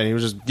bartender all night. And he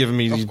was just giving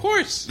me of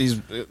course.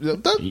 these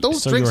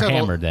those So drinks. you were have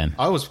hammered then.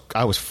 I was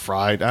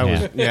fried. I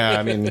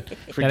mean, That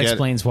forget it.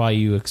 explains why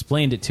you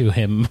explained it to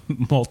him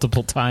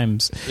multiple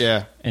times.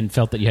 Yeah, And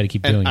felt that you had to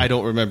keep doing and I it.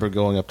 don't remember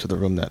going up to the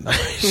room that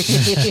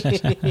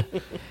night.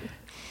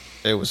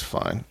 It was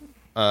fine.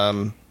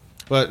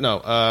 But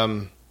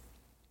no,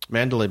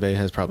 Mandalay Bay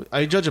has probably.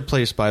 I judge a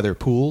place by their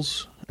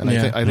pools, and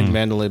I think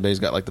Mandalay Bay's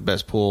got like the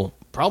best pool,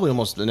 probably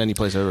almost in any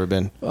place I've ever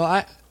been.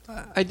 Well,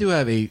 I do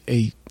have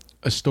a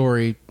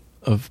story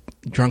of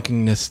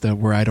drunkenness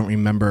where I don't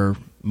remember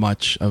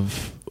much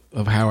of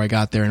how I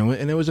got there,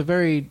 and it was a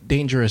very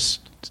dangerous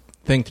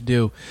thing to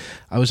do.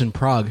 I was in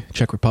Prague,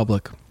 Czech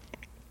Republic,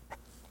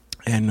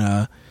 and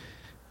I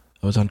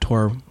was on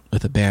tour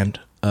with a band.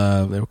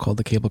 They were called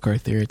the Cable Car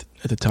Theory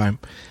at the time,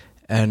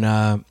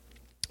 and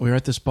we were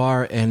at this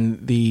bar,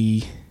 and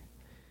the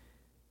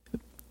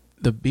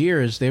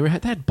beers they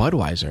had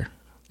Budweiser.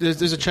 There's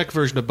a Czech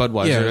version of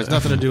Budweiser. Yeah. It has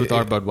nothing to do with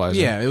our Budweiser.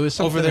 Yeah, it was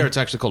over something- there. It's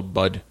actually called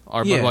Bud.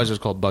 Our Yeah. Budweiser is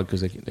called Bud because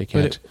they But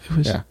can't.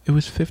 it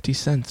was 50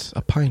 cents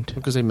a pint.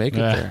 Because they make it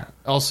Yeah. there.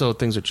 Also,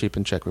 things are cheap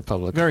in Czech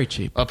Republic. Very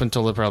cheap. Up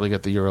until they probably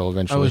get the euro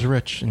eventually. I was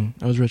rich, and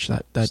I was rich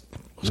that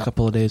was a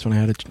couple of days when I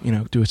had to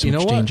do some You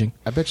know exchanging.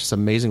 what? I bet you it's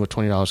amazing what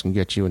 $20 can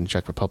get you in the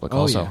Czech Republic.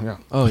 Also, yeah.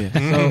 Oh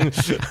yeah.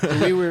 So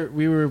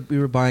we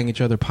were buying each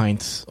other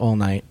pints all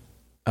night.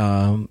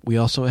 We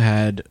also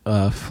had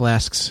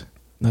flasks,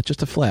 not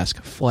just a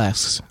flask,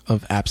 flasks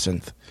of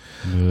absinthe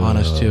on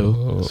us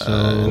too. So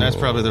And that's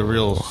probably the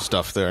real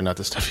stuff there, not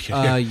the stuff you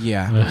get.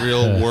 yeah.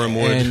 Real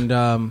wormwood.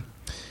 And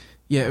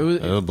yeah, it was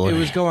Oh, boy. it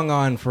was going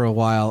on for a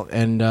while,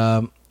 and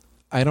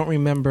I don't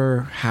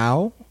remember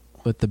how,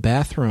 but the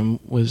bathroom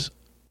was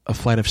a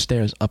flight of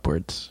stairs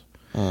upwards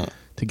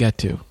to get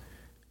to,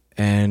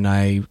 and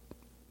I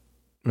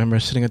remember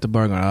sitting at the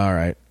bar going, "All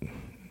right,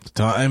 it's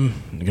time.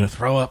 I'm gonna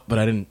throw up," but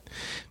I didn't.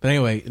 But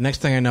anyway, the next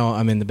thing I know,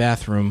 I'm in the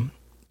bathroom,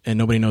 and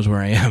nobody knows where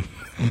I am.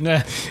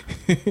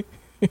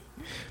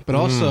 But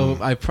also,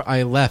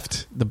 I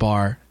left the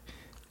bar,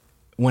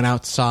 went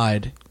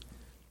outside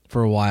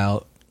for a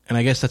while, and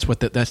I guess that's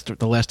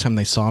the last time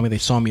they saw me. They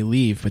saw me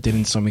leave, but they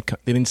didn't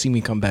see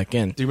me come back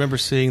in. Do you remember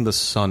seeing the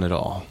sun at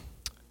all?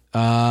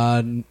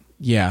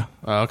 Yeah,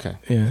 Oh, okay.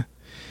 yeah.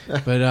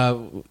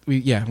 But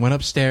we went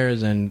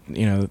upstairs, and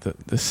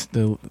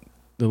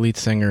the lead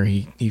singer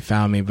he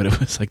found me, but it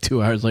was like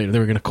 2 hours later they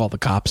were going to call the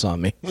cops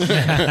on me.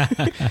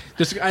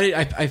 Just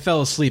I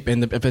fell asleep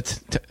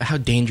how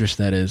dangerous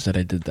that is that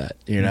I did that.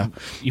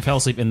 You fell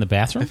asleep in the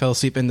bathroom? I fell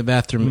asleep in the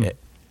bathroom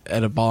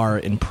at a bar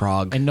in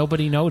Prague. And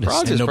nobody noticed.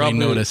 Prague And is nobody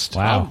probably, noticed.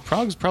 Wow.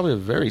 Prague's probably a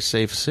very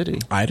safe city.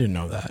 I didn't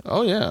know that.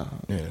 Oh, yeah.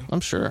 Yeah.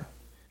 I'm sure.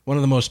 One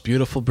of the most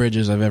beautiful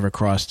bridges I've ever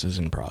crossed is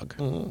in Prague.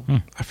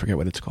 I forget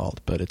what it's called,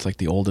 but it's like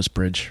the oldest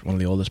bridge, one of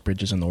the oldest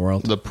bridges in the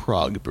world. The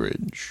Prague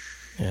Bridge.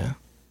 Yeah.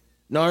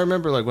 No, I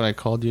remember like when I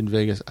called you in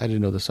Vegas, I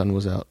didn't know the sun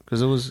was out.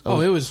 Because it was...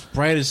 It was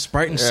bright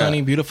and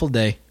sunny, beautiful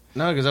day.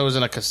 No, because I was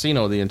in a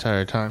casino the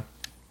entire time.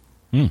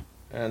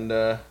 And,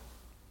 yeah,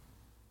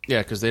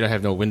 because they don't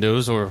have no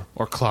windows or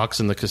clocks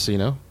in the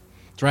casino.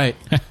 That's right.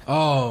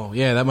 Oh,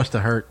 yeah, that must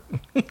have hurt.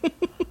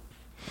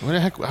 What the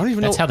heck? I don't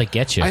even know. That's how they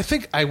get you. I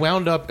think I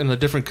wound up in a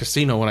different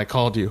casino when I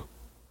called you.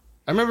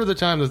 I remember the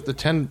time that the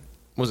 10...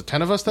 Was it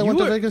 10 of us that went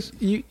to Vegas?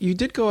 You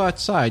did go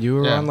outside. You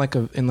were Yeah.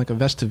 on in a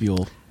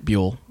vestibule.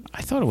 Buell.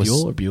 I thought it was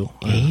Buell or Buell?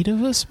 8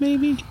 of us,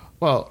 maybe?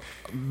 Well,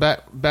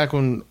 back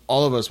when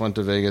all of us went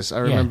to Vegas, I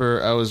remember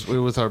we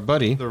were with our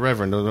buddy, the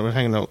Reverend. I was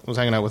hanging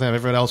out with him.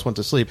 Everyone else went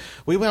to sleep.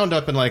 We wound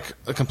up in like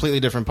a completely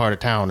different part of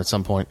town at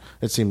some point.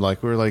 It seemed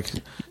like we were like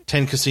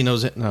 10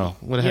 casinos. No,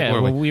 what the heck Yeah,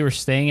 were well, we? we were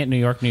staying at New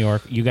York.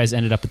 You guys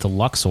ended up at the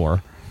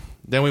Luxor.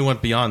 Then we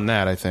went beyond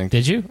that. I think.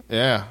 Did you?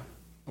 Yeah,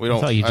 we I don't.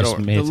 thought you just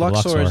made The it to the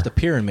Luxor is the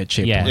pyramid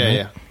shaped Yeah. one, Yeah, right?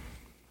 yeah.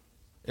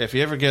 If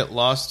you ever get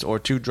lost or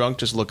too drunk,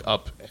 just look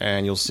up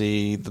and you'll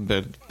see the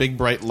big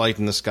bright light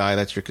in the sky.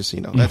 That's your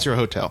casino. That's your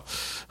hotel.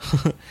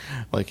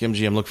 Like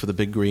MGM, look for the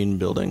big green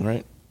building,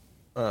 right?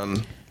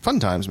 Fun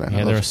times, man.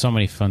 Yeah, there were so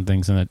many fun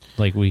things in it.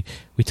 Like we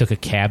took a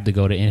cab to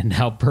go to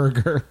In-N-Out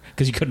Burger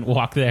because you couldn't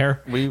walk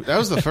there. That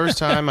was the first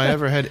time I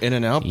ever had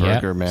In-N-Out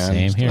Yep, Burger, man.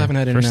 Same here. haven't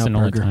had First In-N-Out and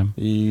only Burger. time.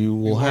 You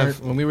will have.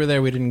 When we were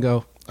there, we didn't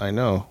go. I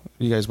know.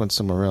 You guys went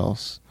somewhere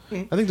else.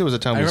 I think there was a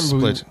time I we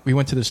remember split. we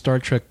went to the Star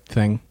Trek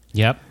thing.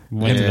 Yep.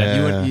 Went to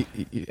that.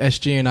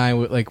 SG and I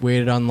like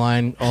waited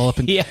online all up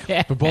and Yeah.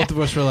 but both of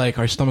us were like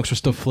our stomachs were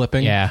still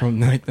flipping Yeah. from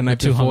the night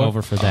Too before.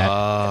 hungover for that.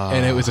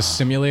 And it was a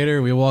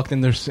simulator. We walked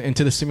into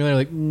the simulator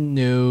like,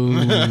 no,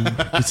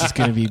 this is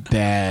gonna be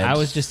bad. I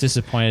was just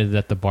disappointed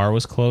that the bar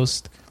was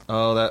closed.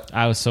 Oh, that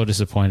I was so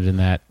disappointed in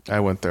that.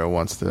 I went there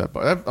once to that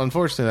bar.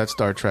 Unfortunately, that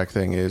Star Trek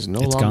thing is no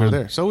It's longer gone.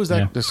 there. So is that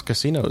Yeah. this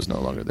casino is no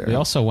longer there. We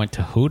also went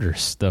to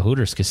Hooters, the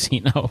Hooters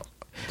casino.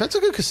 That's a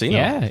good casino.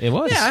 Yeah, it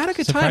was. Yeah, I had a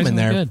good time in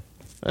Surprisingly there. Good.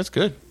 That's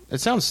good.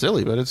 It sounds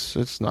silly, but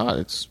it's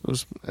not.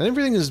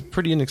 Everything is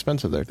pretty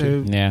inexpensive there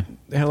too. Yeah.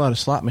 They had a lot of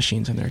slot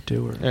machines in there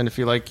too. And if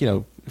you like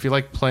if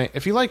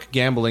you like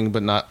gambling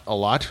but not a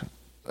lot,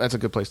 that's a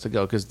good place to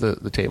go because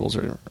the tables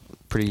are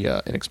pretty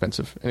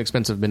inexpensive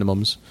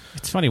minimums.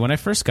 It's funny when I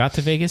first got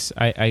to Vegas,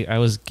 I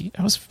was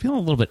feeling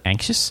a little bit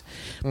anxious,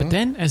 but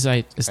then as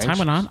time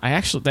went on, I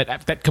actually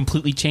that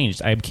completely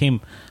changed. I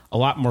became a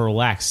lot more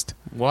relaxed.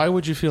 Why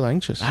would you feel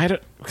anxious?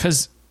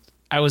 Because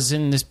I was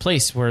in this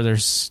place where it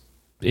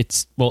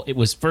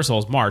was first of all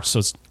it was March, so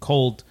it's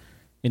cold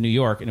in New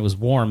York, and it was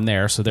warm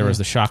there, so there was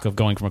the shock of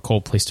going from a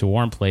cold place to a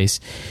warm place,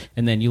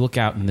 and then you look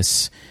out in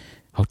this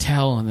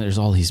hotel and there's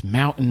all these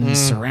mountains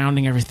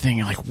surrounding everything.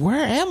 I'm like,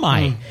 where am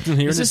I? You're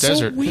in This the is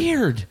desert. so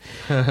weird.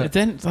 But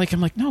then I'm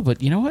like, no,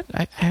 but you know what?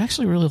 I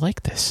actually really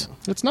like this.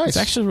 It's nice. It's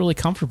actually really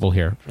comfortable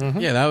here.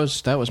 Yeah,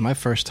 that was my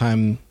first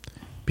time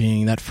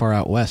being that far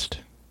out west.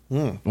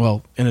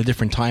 Well, in a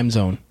different time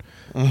zone.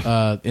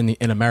 In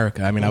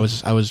America, I mean, I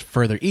was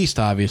further east,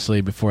 obviously,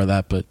 before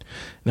that, but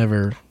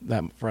never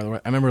that farther away.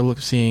 I remember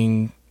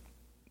seeing,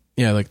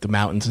 like the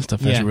mountains and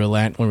stuff Yeah. as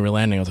when we were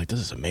landing. I was like, "This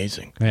is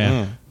amazing."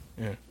 Yeah.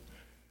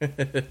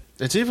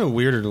 It's even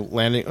weirder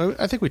landing.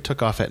 I think we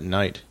took off at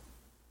night,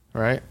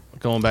 right?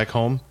 Going back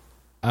home.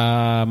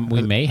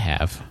 We may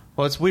have.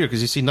 Well, it's weird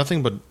because you see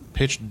nothing but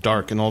pitch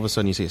dark, and all of a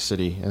sudden you see a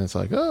city, and it's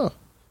like, oh,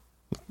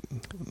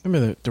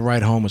 Remember, the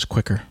ride home was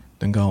quicker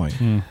than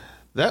going.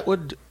 that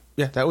would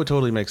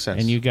totally make sense.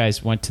 And you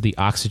guys went to the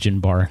oxygen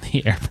bar in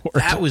the airport.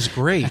 That was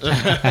great.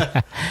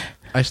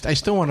 I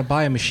still want to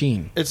buy a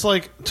machine. it's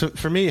like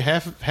for me,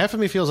 half of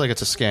me feels like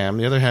it's a scam.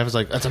 The other half is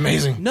like, that's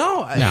amazing.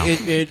 No,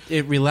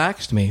 it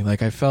relaxed me.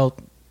 Like I felt,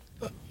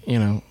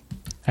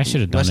 I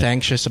should have done less it.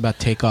 anxious about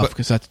takeoff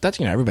because that's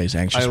everybody's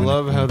anxious. I when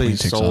love when how the they plane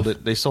takes sold off.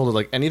 it. They sold it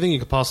like anything you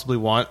could possibly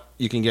want,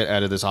 you can get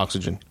out of this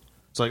oxygen.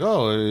 It's like,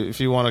 oh, if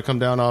you want to come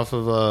down off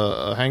of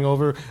a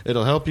hangover,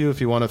 it'll help you.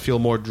 If you want to feel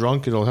more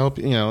drunk, it'll help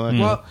you.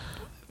 Well,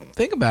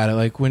 think about it.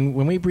 Like when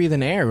we breathe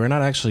in air, we're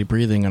not actually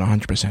breathing in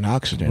 100%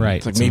 oxygen. Right.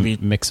 It's like It's maybe a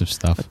mix of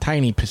stuff. a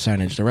tiny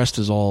percentage. The rest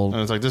is all.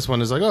 and it's like this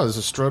one is like, oh, this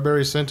is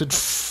strawberry scented.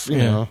 You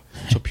know,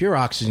 So pure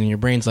oxygen. Your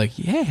brain's like,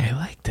 yeah, I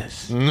like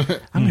this. I'm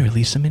gonna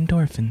release some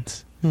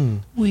endorphins.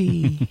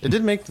 We. it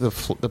did make the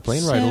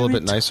plane ride a little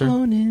bit nicer.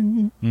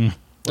 Serotonin.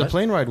 The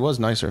plane ride was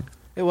nicer.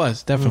 It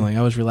was definitely.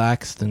 I was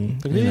relaxed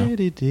and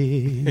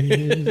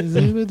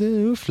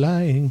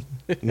flying.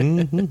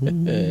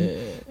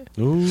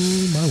 Oh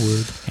my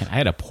word! And I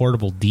had a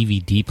portable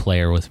DVD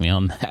player with me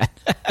on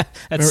that.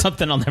 That's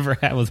something I'll never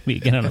have with me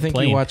again on I a think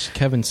plane. you watched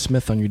Kevin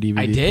Smith on your DVD.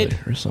 I did.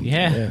 player or something.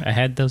 Yeah, I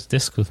had those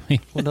discs with me.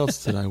 What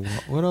else did I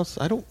want? What else?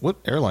 What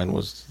airline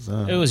was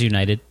that? It was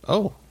United.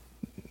 Oh,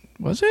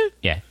 Was it?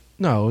 Yeah.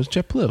 No, it was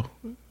JetBlue.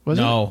 Was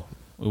it? No,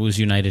 it was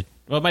United.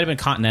 Well, it might have been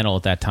Continental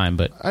at that time,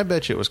 but I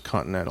bet you it was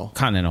Continental.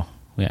 Continental.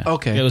 Yeah.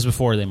 Okay. It was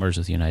before they merged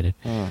with United.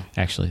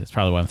 Actually, that's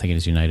probably why I'm thinking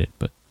it's United.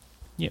 But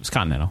yeah, it was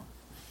Continental.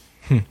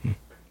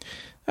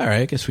 All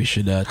right, I guess we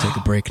should take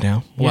a break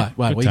now. Yeah, What? good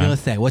What are you time. going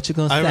to say? What you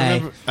going to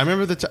say? I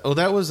remember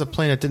that was a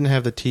plane that didn't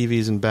have the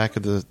TVs in back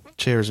of the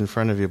chairs in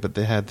front of you, but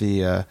they had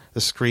the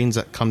screens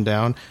that come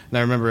down. And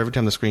I remember every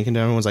time the screen came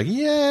down, everyone's like,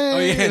 "Yay!" Oh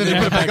yeah, and then they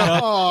put it back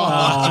up.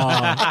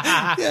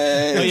 Oh,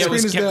 yay! Oh, the yeah, it screen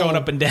was is kept down. going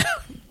up and down.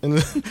 And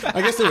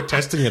I guess they were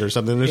testing it or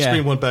something. The Yeah.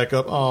 screen went back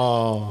up.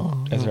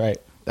 Oh, That's right.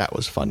 that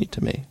was funny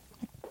to me.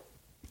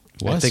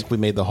 Was. I think we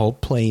made the whole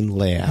plane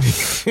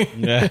laugh.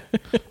 Yeah.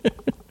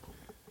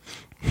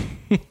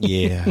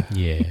 Yeah.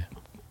 Yeah.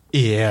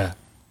 Yeah.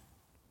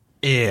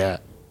 Yeah.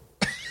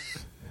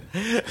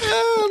 All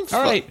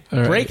right. All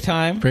right. Break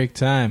time. Break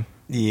time.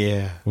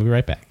 Yeah. We'll be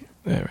right back.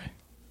 All right.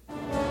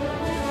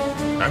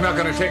 I'm not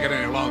going to take it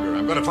any longer.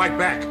 I'm going to fight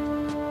back.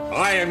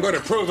 I am going to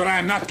prove that I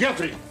am not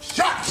guilty.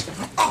 Shut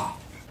up!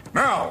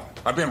 Now,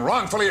 I've been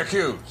wrongfully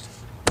accused.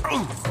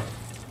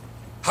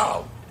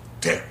 How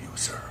dare you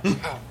sir.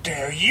 How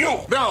dare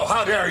you? No,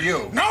 how dare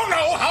you? No,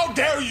 how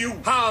dare you?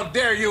 How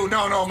dare you?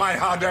 No, my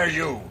how dare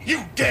you?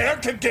 You dare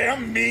to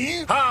damn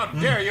me? How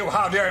dare you?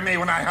 How dare me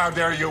when I how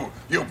dare you?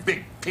 You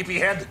big peepee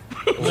head.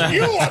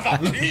 You are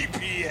the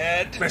pee-pee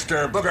head.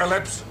 Mr. Booger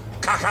Lips,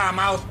 caca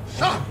mouth.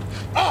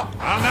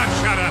 I'll not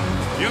shut up.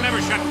 You'll never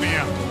shut me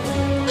up.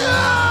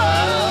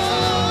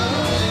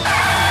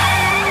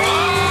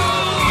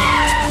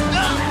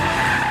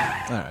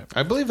 All right.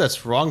 I believe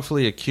that's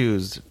wrongfully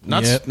accused,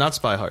 not Yep. not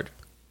Spy Hard.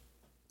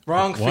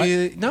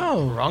 Wrongfully.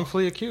 No.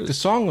 Wrongfully accused. The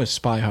song was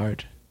Spy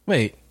Hard.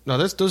 Wait. No,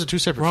 those are two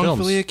separate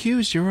Wrongfully films.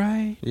 accused. You're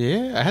right.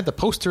 Yeah, I had the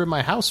poster in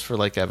my house for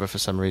like ever for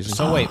some reason.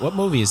 So wait, what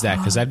movie is that?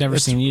 Because I've never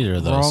seen either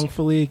of those.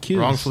 Wrongfully accused.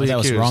 Wrongfully That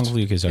was accused.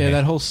 wrongfully accused. Okay. Yeah,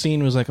 that whole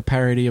scene was like a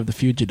parody of The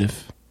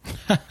Fugitive.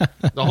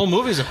 The whole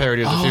movie is a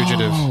parody of The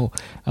Fugitive. Oh,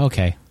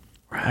 okay.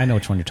 I know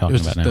which one you're It talking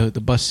was about now.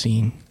 the bus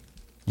scene.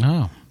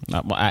 Oh,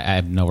 well, I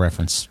have no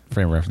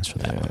frame of reference for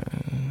that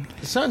one.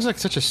 It sounds like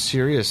such a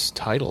serious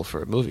title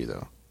for a movie,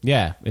 though.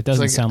 Yeah, it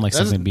doesn't like- sound like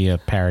doesn't- something to be a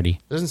parody.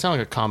 It doesn't sound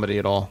like a comedy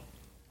at all.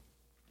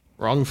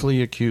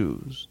 Wrongfully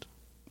accused.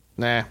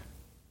 Nah,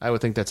 I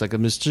would think that's like a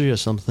mystery or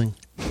something.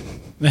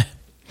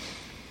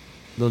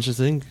 Don't you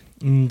think?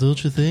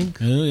 Don't you think?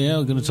 Oh yeah,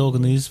 we're gonna talk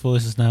in these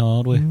voices now,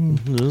 aren't we?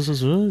 This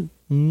is right.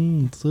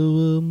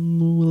 So,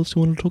 what else do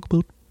you want to talk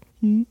about?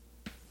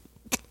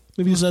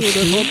 Maybe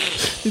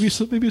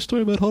a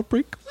story about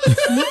heartbreak. With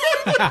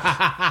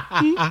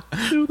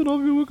an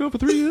all you woke up for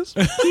 3 years.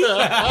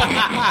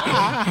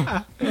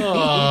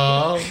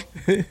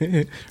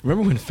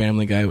 Remember when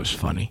Family Guy was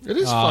funny? It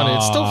is funny.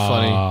 It's still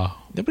funny.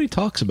 Nobody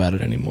talks about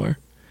it anymore.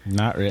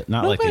 Not like they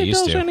Nobody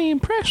used does to. any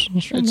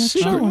impressions from It's, that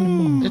show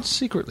anymore. it's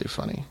secretly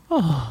funny.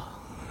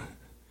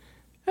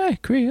 Hey,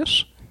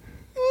 Chris.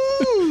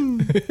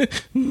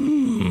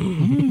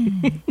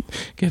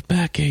 Get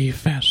back here, you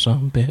fat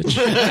son of a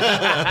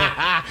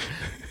bitch.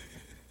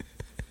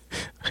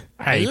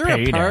 Hey, You're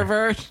a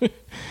pervert.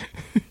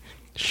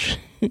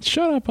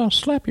 Shut up, I'll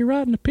slap you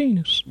right in the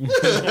penis. All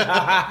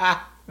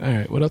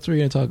right, what else are we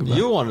going to talk about?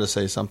 You wanted to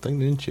say something,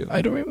 didn't you?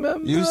 I don't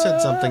remember. You said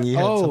something. You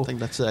had Oh. something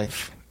to say.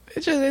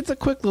 It's a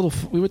quick little...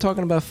 We were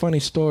talking about funny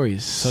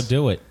stories. So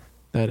do it.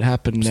 That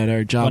happened at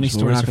our jobs. Funny But we're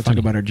stories not are going to talk funny.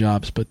 about our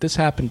jobs, but this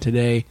happened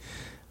today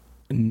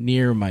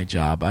near my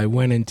job. I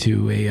went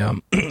into a...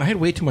 I had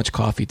way too much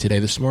coffee today.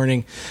 This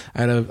morning,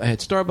 I had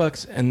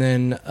Starbucks, and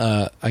then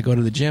I go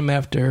to the gym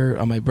after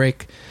on my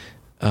break,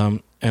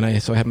 and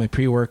so I had my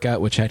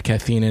pre-workout, which had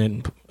caffeine in it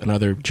and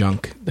another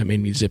junk that made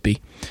me zippy.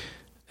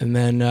 And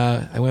then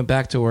I went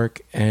back to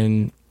work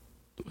and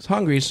was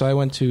hungry, so I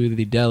went to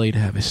the deli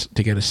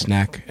to get a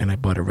snack, and I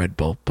bought a Red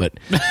Bull, but...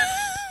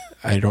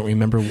 I don't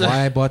remember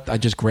why I bought. I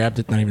just grabbed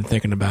it, not even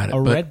thinking about it. A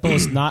But Red Bull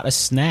is not a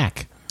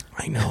snack.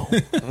 I know.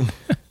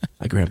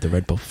 I grabbed the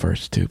Red Bull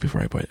first too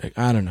before I bought it.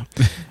 I don't know.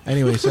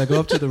 Anyway, so I go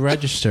up to the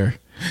register,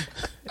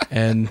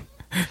 and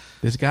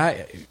this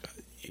guy,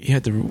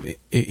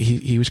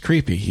 he was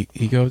creepy.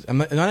 He goes, I'm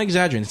not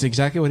exaggerating. It's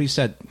exactly what he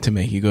said to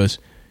me. He goes,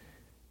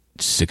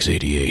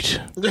 688.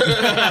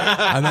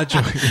 I'm not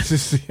joking.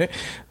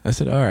 I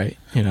said, all right.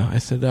 I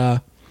said, oh,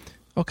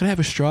 can I have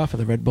a straw for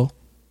the Red Bull?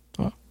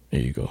 Oh,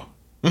 there you go.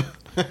 And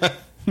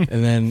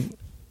then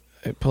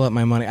I pull out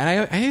my money.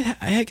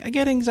 I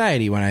get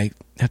anxiety when I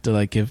have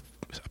to give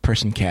a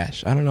person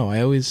cash. I don't know.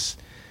 I always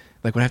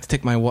when I have to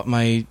take my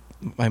money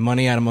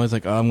out. I'm always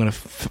like, oh, I'm gonna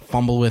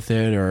fumble with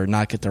it or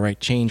not get the right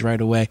change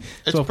right away.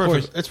 It's so of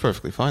perfect. course, It's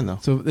perfectly fine though.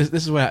 so this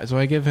is what. So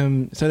I give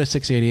him, instead of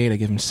 $6.88, I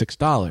give him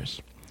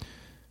 $6.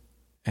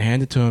 I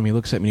hand it to him. He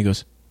looks at me and he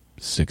goes,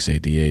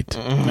 $6.88,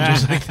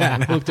 just like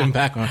that. And I looked him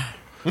back on.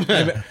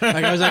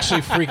 I was actually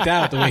freaked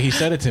out the way he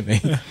said it to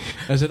me.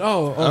 I said,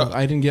 "Oh,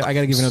 I didn't get. I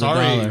got to give you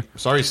another dollar.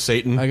 Sorry,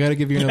 Satan. I got to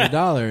give you another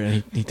dollar."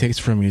 And he takes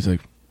it from me. He's like,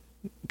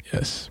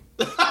 "Yes."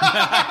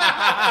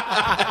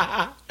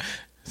 I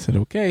said,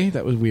 "Okay,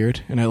 that was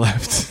weird," and I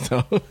left.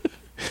 So,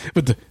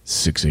 but the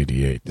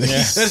 688,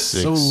 that's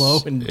so low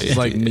and just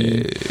like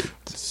mean.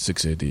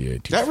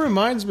 688. That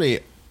reminds me.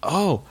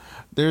 Oh,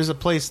 there's a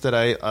place that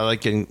I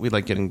like getting. We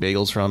like getting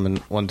bagels from,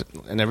 and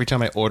every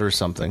time I order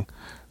something,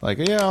 like,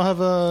 yeah, I'll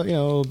have a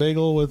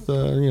bagel with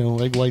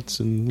egg whites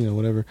and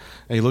whatever.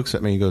 And he looks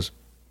at me and he goes,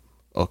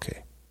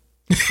 "Okay."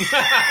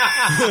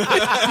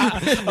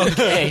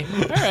 Okay,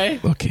 all right.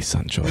 Okay,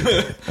 Sancho.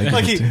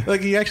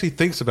 Like he actually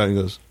thinks about it and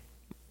goes,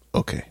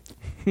 "Okay."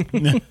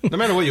 No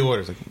matter what you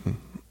order, it's like,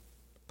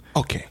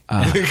 "Okay."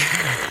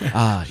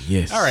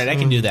 Yes. All right, I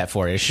can do that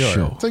for you.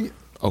 Sure. It's like,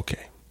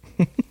 okay.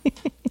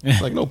 It's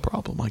like, no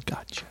problem. I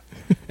got you.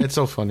 It's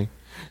so funny.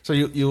 So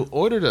you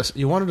wanted a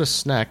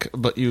snack,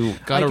 but you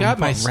got I got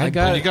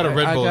a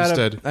Red Bull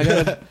instead. I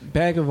got a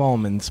bag of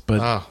almonds, but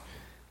Oh.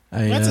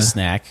 That's a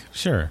snack.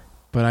 Sure.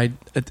 and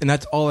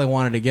that's all I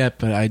wanted to get.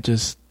 But I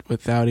just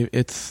without it,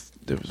 it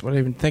was what I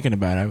even thinking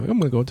about. I'm going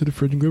to go to the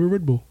fridge and grab a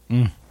Red Bull.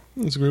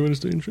 It's a great way to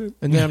stay in shape.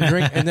 And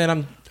then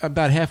I'm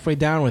about halfway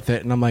down with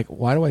it, and I'm like,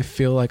 why do I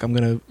feel like I'm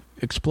going to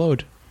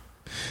explode?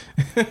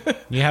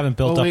 You haven't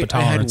built up a I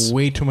tolerance. had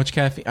way too much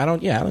caffeine. I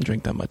don't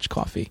drink that much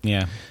coffee.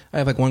 Yeah. I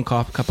have like one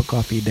cup of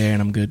coffee a day,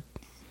 and I'm good.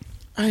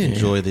 I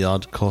enjoy the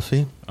odd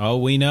coffee. Oh,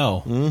 we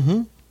know.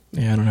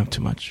 Yeah, I don't have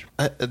too much.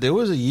 There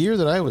was a year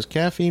that I was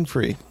caffeine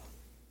free.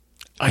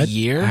 A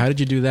year? How did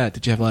you do that?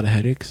 Did you have a lot of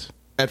headaches?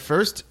 At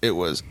first, it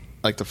was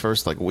like the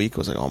first week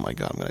was like, oh my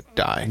god, I'm gonna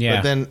die. Yeah.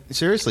 But then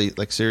seriously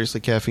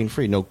caffeine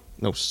free, no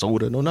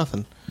soda, no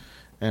nothing.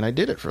 And I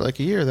did it for like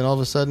a year. Then all of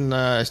a sudden,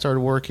 I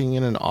started working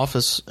in an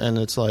office, and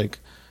it's like,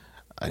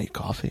 I need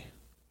coffee.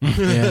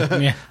 Yeah.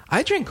 Yeah.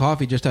 I drink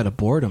coffee just out of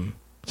boredom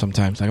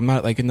sometimes. Like, I'm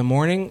not, like, in the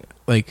morning,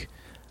 like,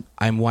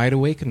 I'm wide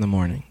awake in the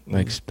morning.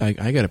 Like,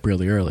 I get up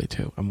really early,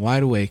 too. I'm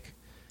wide awake.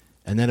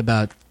 And then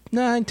about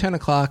 9, 10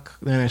 o'clock,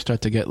 then I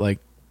start to get, like,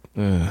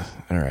 all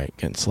right,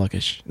 getting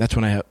sluggish. That's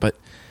when I have, but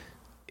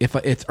if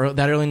it's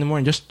that early in the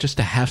morning, just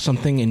to have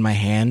something in my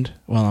hand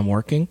while I'm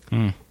working,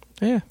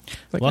 yeah.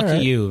 Like, Lucky all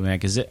right. you, man,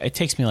 because it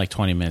takes me like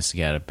 20 minutes to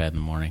get out of bed in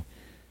the morning.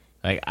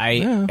 Like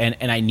Yeah.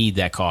 and I need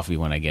that coffee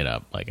when I get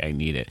up. Like I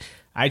need it.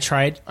 I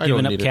tried I giving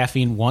don't up need it.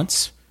 caffeine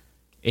once.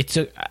 It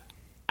took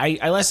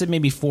I lasted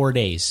maybe 4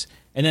 days,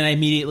 and then I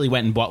immediately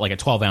went and bought like a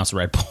 12-ounce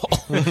Red Bull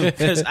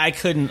because I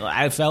couldn't.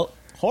 I felt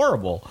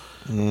horrible.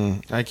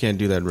 I can't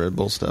do that Red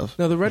Bull stuff.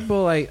 No, the Red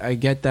Bull, I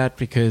get that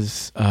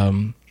because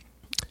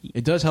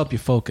it does help you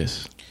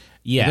focus.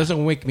 Yeah, It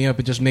doesn't wake me up.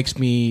 It just makes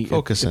me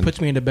Focusing. It puts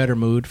me in a better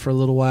mood for a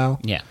little while.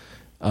 yeah.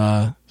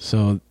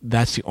 So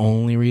that's the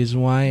only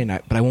reason why.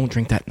 But I won't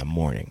drink that in the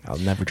morning. I'll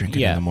never drink it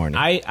Yeah, in the morning.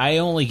 I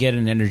only get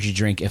an energy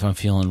drink if I'm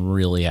feeling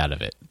really out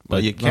of it. But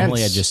Well, you can't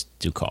normally I s- just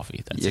do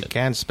coffee. That's You it.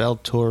 can't spell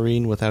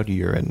taurine without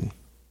urine.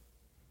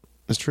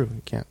 It's true.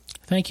 You can't.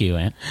 Thank you,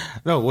 Ant.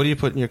 No, what do you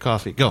put in your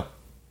coffee? Go.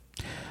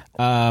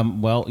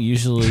 Well,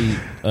 usually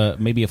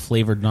maybe a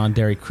flavored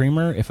non-dairy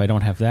creamer. If I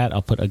don't have that,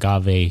 I'll put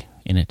agave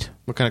in it.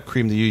 What kind of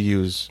cream do you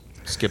use,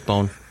 Skip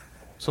Bone?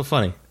 So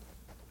funny.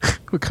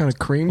 what kind of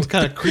cream? What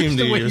kind of cream do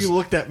the you way use? you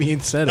looked at me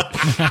and said it.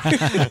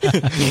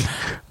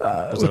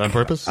 Was it on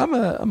purpose? I'm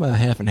a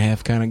half and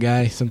half kind of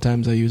guy.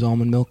 Sometimes I use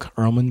almond milk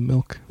or almond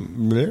milk.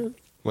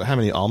 Well, how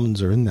many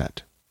almonds are in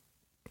that?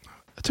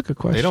 That's a good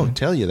question. They don't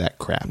tell you that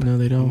crap. No,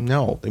 they don't.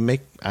 No, they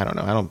make. I don't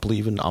know. I don't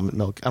believe in almond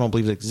milk. I don't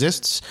believe it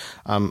exists.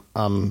 No,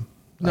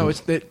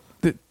 it's that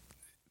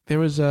there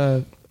was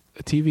a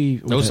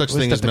TV. No such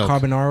thing as the milk.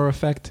 Carbonaro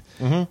effect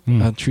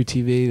on True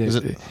TV. Is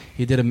it-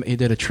 He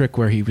did a trick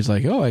where he was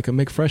like, "Oh, I can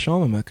make fresh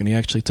almond milk," and he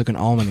actually took an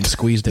almond and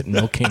squeezed it, and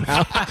milk came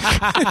out.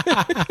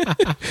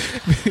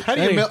 How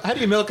do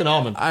you milk an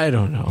almond? I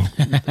don't know.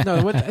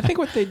 No, I think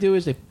what they do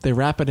is they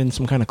wrap it in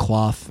some kind of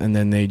cloth, and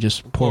then they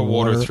just pour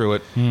water through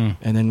it. and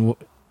then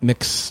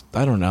mix.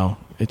 I don't know.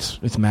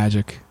 It's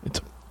magic. It's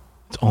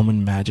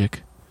almond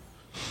magic.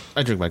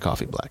 I drink my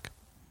coffee black.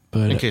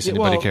 But In case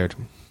anybody well, cared.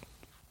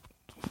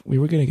 we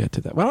were gonna get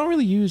to that. But I don't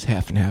really use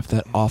half and half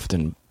that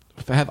often.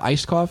 If I have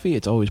iced coffee,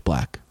 it's always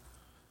black.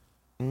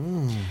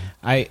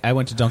 I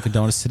went to Dunkin'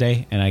 Donuts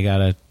today, and I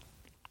got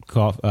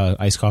a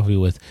iced coffee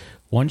with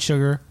 1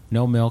 sugar,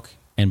 no milk,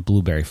 and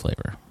blueberry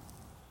flavor.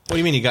 What do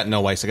you mean you got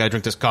no ice? I got to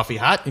drink this coffee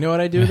hot? You know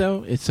what I do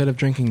though? Instead of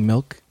drinking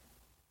milk,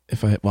 I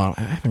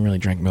haven't really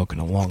drank milk in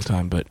a long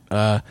time, but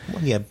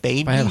Yeah,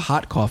 baby. if I have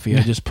hot coffee,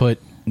 I just put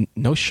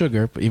no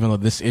sugar. But even though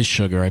this is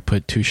sugar, I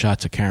put 2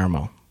 shots of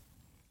caramel,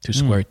 2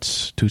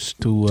 squirts, two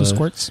 2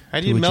 squirts. How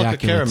do you 2 milk a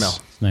ejaculates. caramel?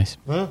 Nice.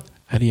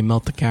 How do you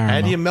melt the caramel?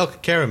 How do you milk a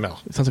caramel?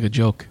 It sounds like a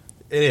joke.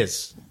 It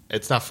is.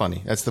 It's not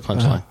funny. That's the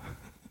punchline.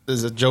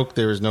 There's a joke.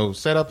 There is no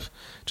setup.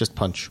 Just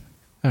punch.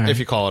 All right. If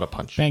you call it a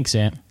punch. Thanks,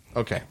 Ant.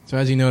 Okay. So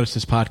as you notice,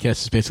 this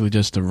podcast is basically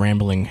just a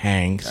rambling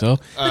hang. So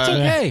it's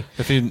okay.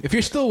 If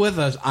you're still with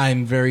us,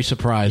 I'm very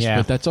surprised, Yeah.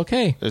 but that's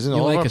okay. Isn't You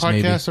all like of us, our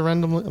maybe. podcasts a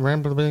rambling?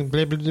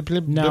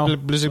 No,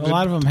 a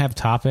lot of them have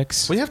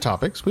topics. We have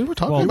topics. We were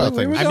talking Well, about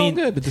We were things. going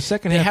good, but the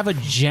second They half, have a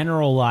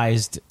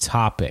generalized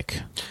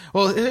topic.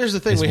 Well, here's the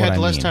thing. Is We what had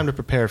I less mean. time to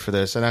prepare for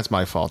this, and that's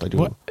my fault. I do.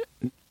 What?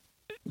 It's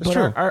But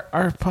true.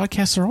 our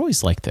podcasts are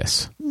always like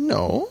this.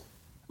 No.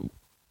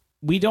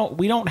 We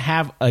don't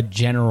have a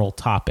general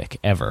topic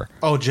ever.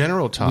 Oh,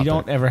 general topic. We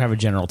don't ever have a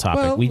general topic.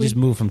 Well, we we- just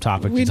move from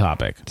topic to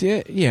topic.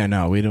 yeah,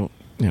 no, we don't.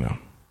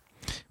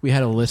 We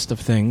had a list of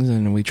things,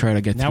 and we try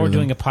to get. Now through we're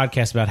doing them. a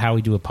podcast about how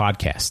we do a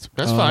podcast.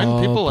 That's fine.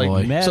 People boy.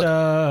 like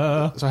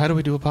Meta. So how do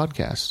we do a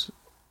podcast?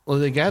 Well,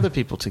 they gather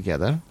people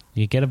together.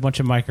 You get a bunch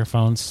of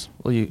microphones.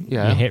 Well, you You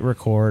hit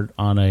record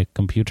on a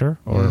computer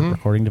or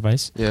recording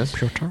device, yes.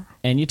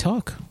 and you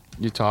talk.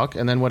 You talk,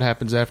 and then what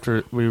happens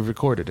after we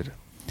recorded it?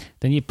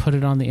 Then you put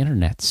it on the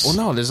internets. Well,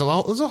 no, there's a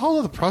whole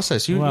other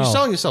process. You're Well,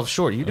 selling yourself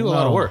short. You do a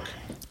lot of well. work.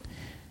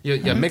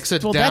 You mix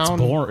it well, down.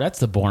 that's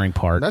the boring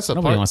part. That's the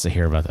Nobody part- wants to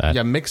hear about that.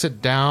 You mix it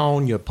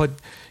down. You put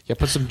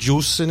some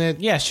juice in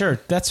it. Yeah, sure,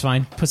 that's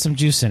fine. Put some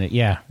juice in it.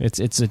 Yeah, it's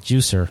a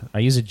juicer. I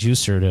use a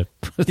juicer to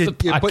put the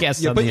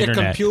podcast you on put the your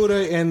internet.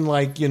 computer in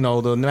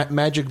the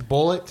magic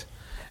bullet,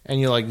 and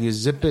you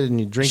zip it and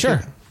you drink Sure.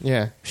 it.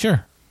 Yeah,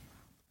 Sure.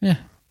 Yeah,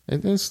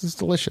 it's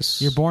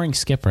delicious. you're boring,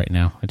 Skip, right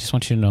now. I just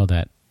want you to know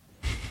that.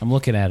 I'm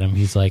looking at him.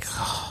 He's like,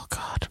 oh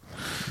God.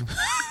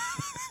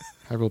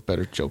 I wrote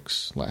better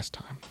jokes last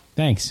time.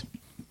 Thanks.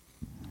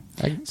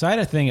 So I had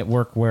a thing at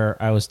work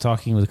where I was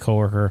talking with a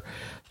coworker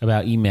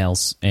about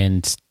emails,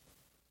 and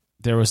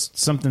there was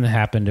something that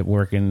happened at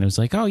work, and it was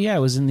like, oh yeah, it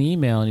was in the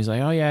email, and he's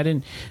like, oh yeah,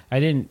 I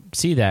didn't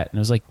see that, and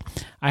I was like,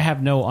 I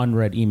have no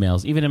unread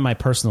emails, even in my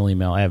personal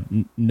email, I have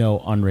no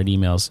unread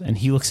emails, and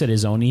he looks at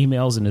his own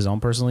emails and his own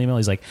personal email,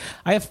 he's like,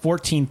 I have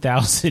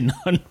 14,000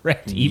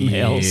 unread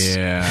emails,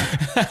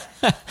 Yeah,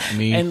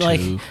 me and too.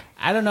 like,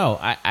 I don't know,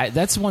 I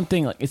that's one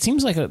thing. Like, it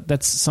seems like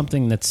that's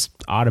something that's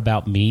odd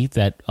about me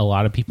that a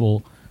lot of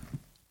people,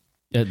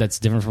 that's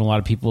different from a lot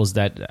of people, is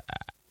that.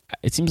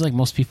 It seems like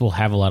most people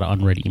have a lot of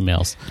unread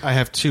emails. I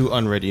have 2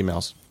 unread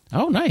emails.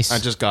 Oh, nice. I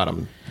just got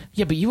them.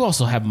 Yeah, but you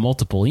also have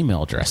multiple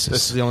email addresses.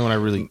 This is the only one I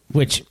really...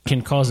 Which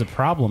can cause a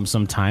problem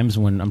sometimes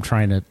when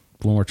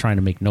we're trying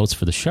to make notes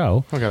for the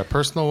show. I got a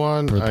personal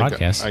one. For the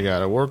podcast. I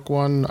got a work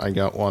one. I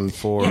got one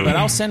for... Yeah, but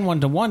I'll send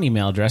one to one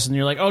email address, and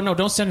you're like, oh, no,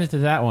 don't send it to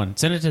that one.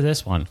 Send it to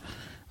this one.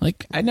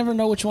 Like, I never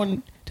know which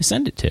one to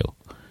send it to.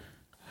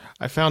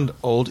 I found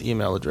old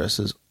email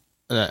addresses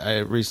that I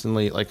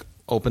recently,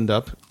 opened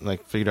up,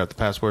 figured out the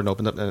password and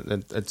opened up,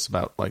 and it's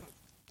about,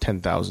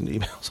 10,000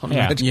 emails on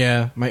Yeah. it.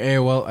 Yeah, my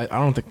AOL. I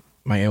don't think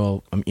my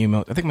AOL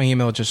email. I think my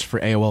email just for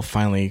AOL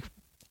finally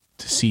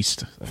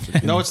ceased.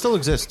 No, it still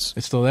exists.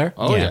 It's still there.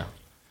 Oh, yeah.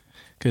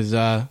 Because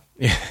yeah,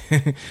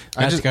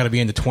 that's got to be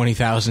into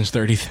 20,000s,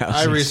 30,000s.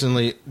 I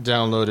recently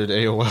downloaded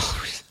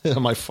AOL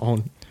on my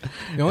phone.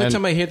 The only and-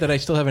 time I hear that I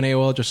still have an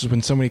AOL address is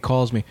when somebody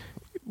calls me.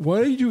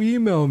 Why did you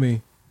email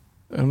me?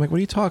 And I'm like, what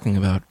are you talking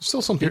about?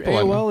 Still some Your people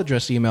I know. AOL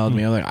address emailed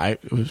me. I'm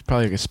like, it was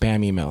probably like a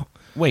spam email.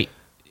 Wait,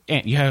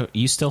 Ant,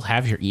 you still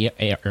have your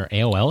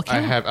AOL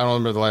account? I don't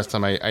remember the last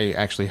time I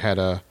actually had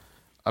a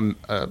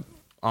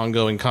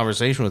ongoing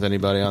conversation with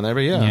anybody on there,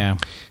 but yeah. Yeah.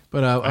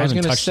 But I was haven't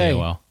going to touched say,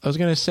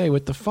 AOL.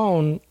 with the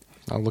phone,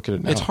 I'll look at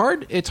it now. it's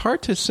hard. It's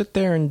hard to sit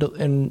there and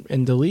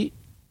delete.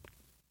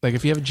 Like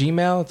if you have a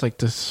Gmail, it's like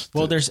this.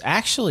 Well, there's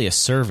actually a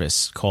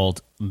service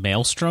called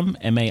Maelstrom,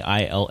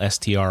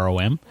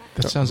 Mailstrom.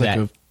 That sounds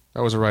like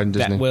That was a ride in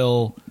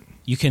Disney.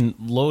 You can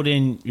load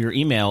in your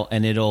email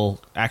and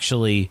it'll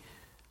actually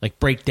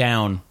break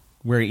down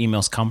where your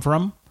emails come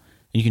from, and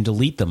you can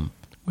delete them.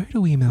 where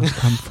do emails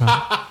come from?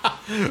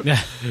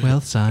 Well,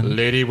 son.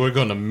 Lady, we're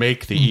going to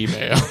make the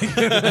email.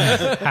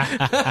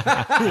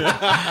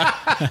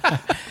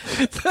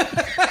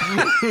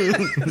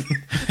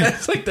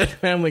 That's like that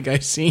Family Guy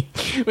scene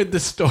with the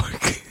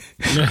stork.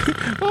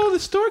 Oh, the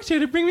stork's here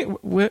to bring me.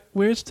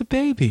 Where's the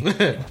baby?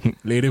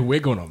 Lady, we're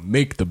gonna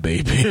make the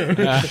baby.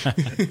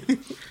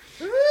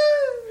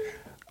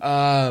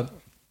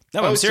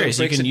 No, I'm so serious.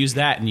 it You breaks can it- use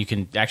that, and you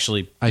can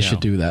actually. I should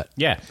do that.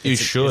 Yeah, You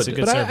it's should. It's a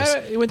good But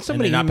service. when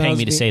somebody and they're not paying emails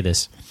me to say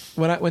this.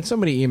 when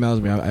somebody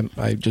emails me,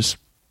 I just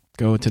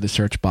go into the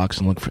search box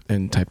and look for,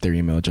 and type their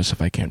email just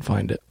if I can't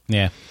find it.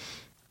 Yeah.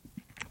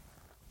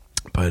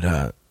 But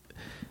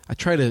I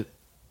try to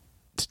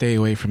stay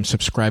away from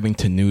subscribing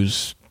to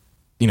news.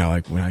 You know,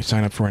 like when I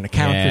sign up for an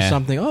account for Yeah.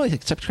 something. Oh,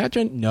 subscribe to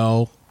it?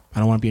 No, I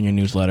don't want to be in your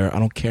newsletter. I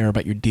don't care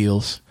about your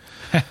deals.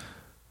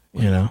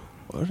 You know.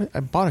 I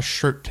bought a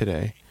shirt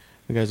today.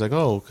 The guy's like,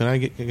 "Oh, can I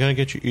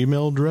get your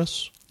email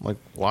address?" I'm like,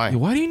 why?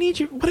 Why do you need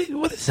your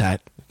what is that?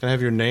 Can I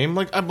have your name?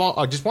 Like,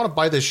 I just want to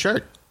buy this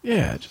shirt.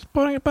 Yeah, just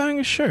buying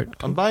a shirt.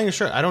 I'm buying a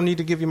shirt. I don't need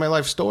to give you my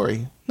life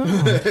story.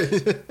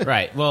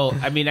 Right. Well,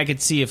 I mean, I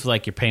could see if you're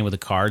paying with a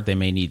card, they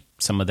may need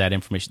some of that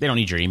information. They don't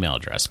need your email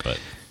address, but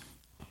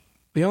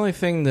The only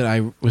thing that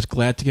I was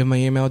glad to give my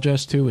email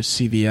address to was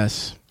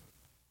CVS,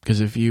 because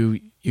if you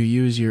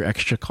use your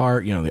extra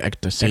card, you know,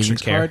 the savings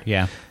extra care. card,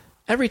 Yeah.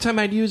 every time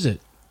I'd use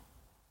it,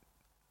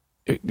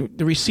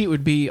 the receipt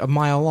would be a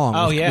mile long.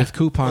 Oh, with, yeah. with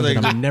coupons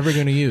that I'm never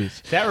going to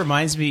use. That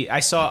reminds me, I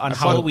saw on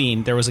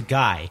Halloween there was a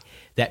guy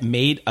that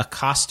made a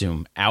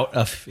costume out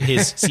of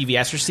his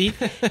CVS receipt,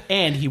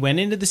 and he went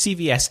into the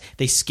CVS,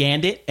 they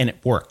scanned it, and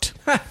it worked.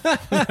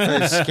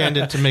 I scanned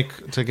it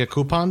to get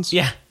coupons.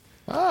 Yeah.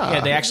 Yeah,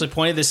 they actually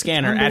pointed the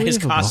scanner at his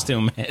Unbelievable.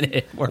 costume, and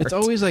it worked. It's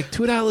always like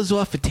 $2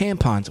 off for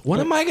tampons. When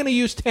am I going to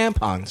use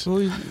tampons?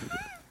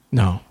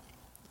 No.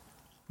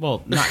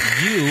 Well, not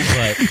you,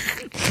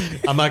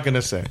 but I'm not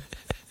gonna say.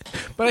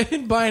 But I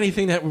didn't buy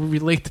anything that would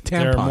relate to tampons.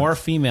 there are more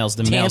females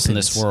than males in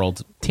this Tampons.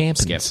 world. tampons.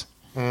 Skip.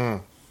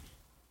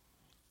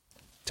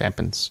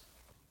 Tampons.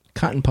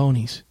 Cotton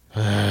ponies.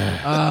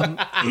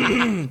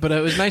 But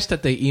it was nice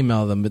that they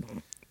emailed them, but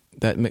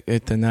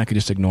then I could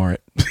just ignore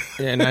it.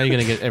 Yeah, now you're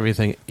gonna get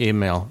everything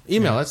email.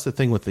 Email. That's the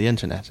thing with the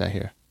internet. I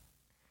hear.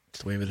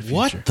 It's the way of the future.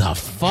 What the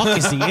fuck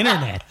is the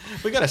internet?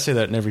 We gotta say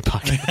that in every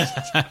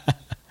podcast.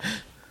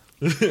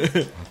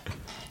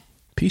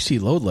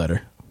 PC load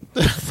letter?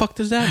 What the fuck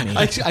does that mean?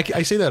 I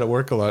say that at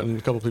work a lot, and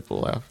a couple people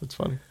laugh. It's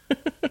funny.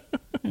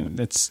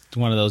 That's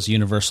one of those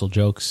universal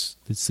jokes.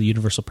 It's the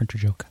universal printer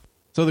joke.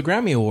 So the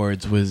Grammy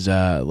Awards was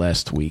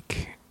last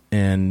week,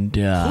 and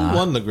Who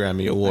won the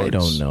Grammy Awards? I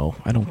don't know.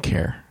 I don't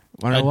care.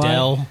 Wanna know why?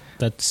 Adele.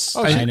 That's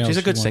Oh, I know she's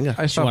a good she won. singer.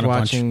 I She stopped won a bunch.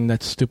 watching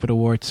that stupid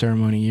award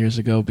ceremony years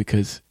ago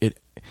because it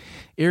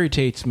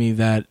irritates me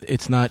that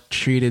it's not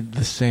treated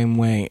the same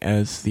way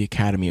as the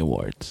Academy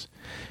Awards.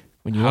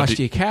 When you watch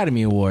the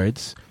Academy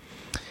Awards,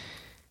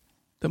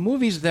 the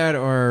movies that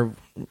are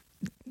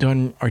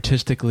done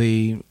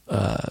artistically,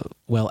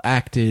 well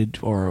acted,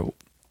 or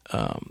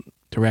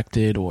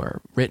directed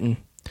or written,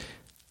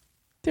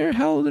 they're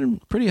held in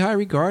pretty high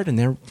regard and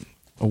they're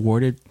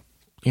awarded,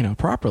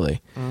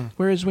 properly.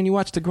 Whereas when you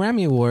watch the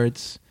Grammy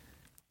Awards,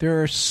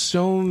 there are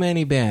so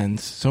many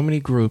bands, so many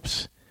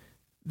groups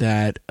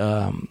that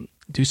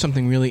do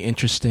something really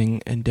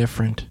interesting and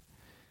different,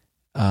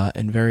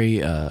 and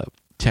very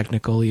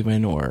technical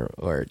even,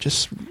 or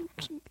just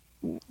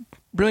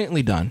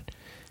brilliantly done,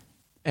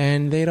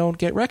 and they don't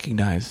get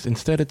recognized.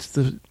 Instead, it's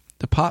the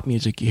pop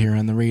music you hear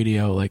on the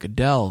radio, like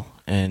Adele.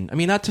 And I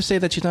mean, not to say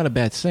that she's not a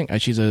bad singer,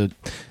 she's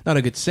not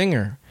a good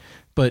singer,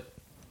 but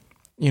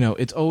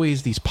it's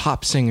always these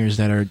pop singers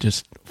that are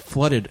just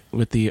flooded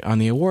on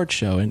the award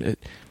show. And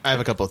I have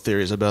a couple of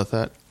theories about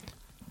that.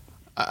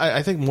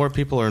 I think more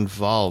people are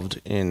involved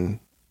in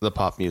the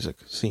pop music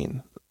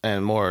scene,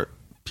 and more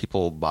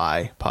people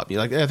buy pop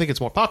music. I think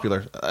it's more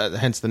popular,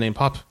 hence the name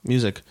pop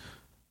music.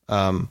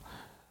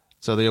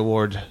 So the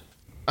award,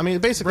 I mean,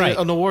 basically, Right.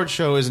 an award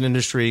show is an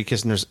industry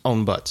kissing their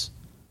own butts.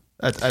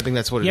 I think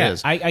that's what it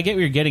is. I get what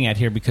you're getting at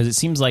here, because it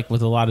seems like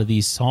with a lot of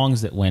these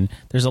songs that win,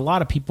 there's a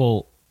lot of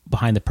people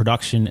behind the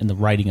production and the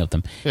writing of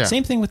them. Yeah.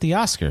 Same thing with the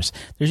Oscars.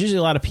 There's usually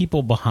a lot of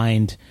people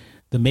behind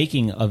the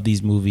making of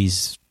these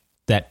movies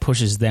that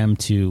pushes them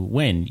to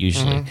win,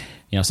 usually.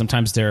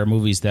 Sometimes there are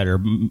movies that are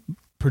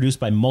produced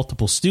by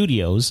multiple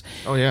studios.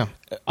 Oh, yeah.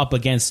 Up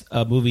against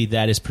a movie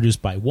that is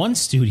produced by one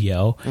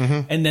studio,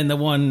 and then the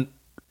one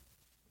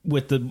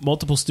with the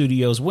multiple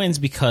studios wins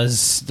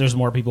because there's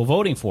more people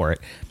voting for it.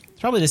 It's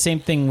probably the same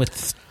thing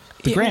with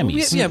the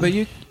Grammys. Yeah, but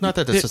Not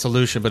that that's a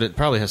solution, but it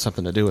probably has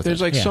something to do with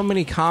there's it. like Yeah. so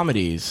many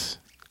comedies.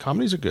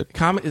 Comedies are good.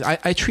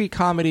 I treat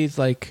comedies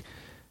like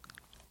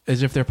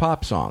as if they're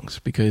pop songs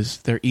because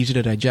they're easy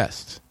to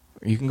digest.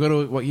 You can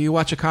go to you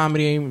watch a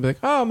comedy and be like,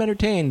 oh, I'm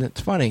entertained. That's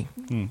funny.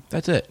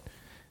 That's it.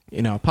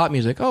 Pop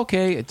music.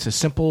 Okay, it's a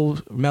simple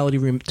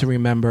melody to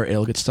remember.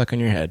 It'll get stuck in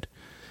your head.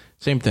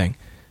 Same thing.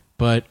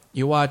 But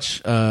you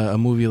watch a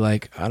movie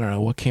like, I don't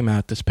know what came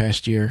out this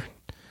past year,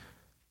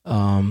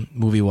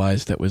 movie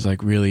wise, that was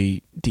like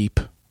really deep.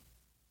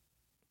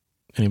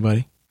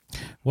 Anybody?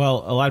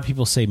 Well, a lot of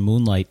people say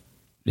Moonlight.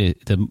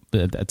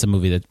 That's a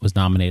movie that was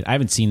nominated. I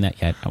haven't seen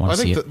that yet. I want I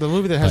to see think it. the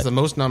movie that has But- the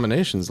most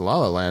nominations, La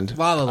La Land.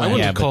 La La Land. I wouldn't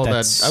Yeah, but call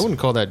that's- that. I wouldn't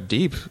call that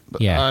deep.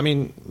 But, Yeah. I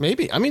mean,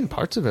 maybe. I mean,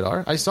 parts of it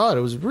are. I saw it.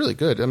 It was really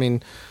good. I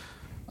mean,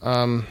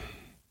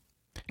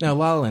 Now,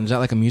 La La Land, is that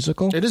like a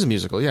musical? it is a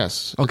musical.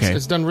 Yes. Okay.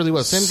 It's done really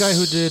well. Same guy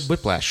who did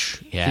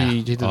Whiplash. Yeah.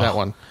 He did Oh. that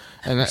one.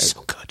 And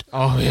so good.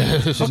 Oh yeah.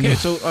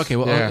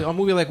 Well, Yeah. a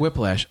movie like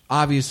Whiplash,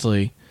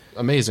 obviously,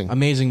 Amazing.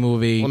 amazing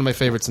movie. One of my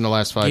favorites in the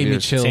last 5 gave me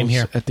years. chills Same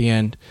here. at the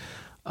end.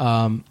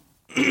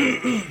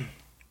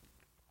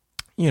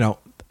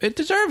 It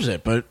deserves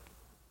it, but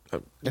I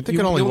think it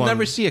only you'll won.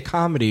 never see a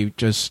comedy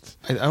just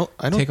I don't.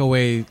 take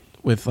away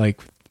with like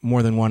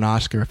more than one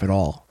Oscar, if at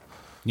all.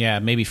 Yeah,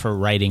 maybe for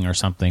writing or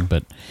something,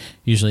 but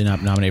usually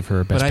not nominated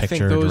for Best But I think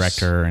Picture, those-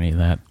 Director, or any of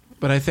that.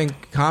 But I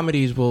think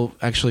comedies will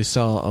actually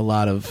sell a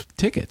lot of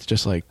tickets,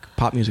 just like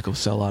pop music will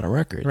sell a lot of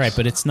records. Right,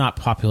 but it's not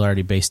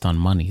popularity based on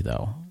money,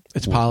 though.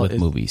 it's with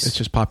movies. It's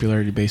just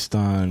popularity based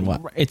on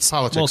what? It's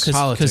Politics. Well,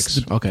 Politics.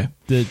 Okay.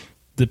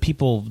 The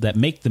people that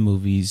make the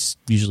movies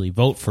usually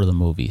vote for the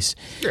movies.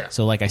 Yeah.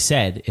 So, like I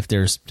said, if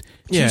there's two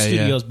Yeah,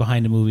 studios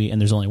behind a movie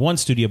and there's only one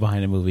studio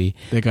behind a movie,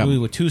 They got- movie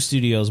with two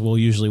studios will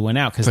usually win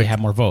out because they like- have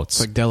more votes.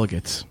 It's like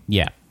delegates.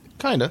 Yeah.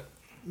 Kinda.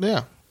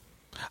 Yeah.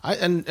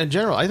 And in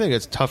general, I think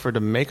it's tougher to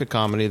make a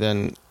comedy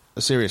than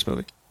a serious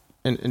movie.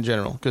 In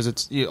general, because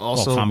it's you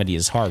also Well, comedy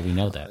is hard. We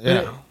know that.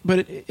 Yeah.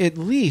 But at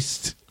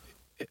least,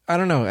 I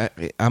don't know.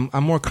 I'm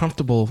more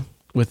comfortable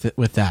with it,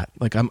 with that.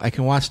 Like I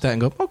can watch that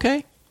and go,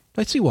 okay,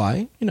 I see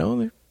why.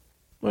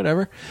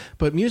 Whatever.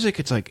 But music,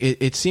 it's like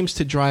it seems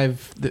to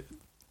drive the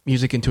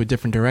music into a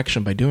different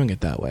direction by doing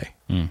it that way.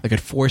 Like it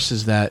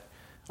forces that.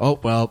 Oh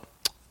well,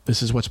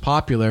 this is what's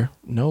popular.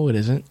 No, it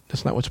isn't.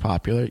 That's not what's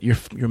popular.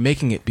 You're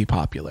making it be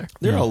popular.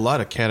 There are a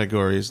lot of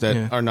categories that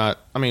Yeah. are not.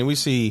 I mean, we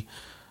see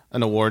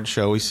an award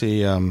show. We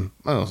see I don't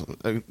know,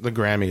 the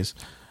Grammys.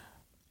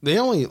 They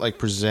only like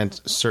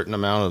present a certain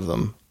amount of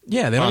them.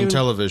 Yeah, they don't on even-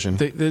 television.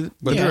 But yeah.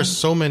 there are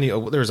so many.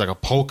 There's like a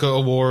polka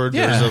award.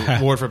 Yeah. There's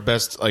an award for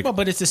best like. Well,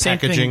 but it's the same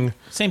packaging. thing.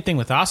 Same thing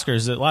with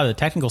Oscars. A lot of the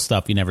technical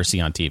stuff you never see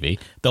on TV.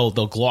 They'll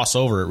gloss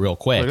over it real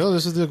quick. Like, oh,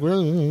 this is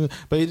the.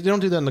 But you don't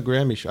do that in the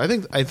Grammy show. I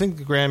think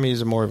the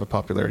Grammys are more of a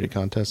popularity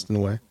contest in a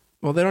way.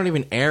 Well, they don't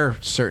even air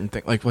certain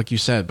things, like you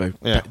said, but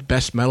Yeah.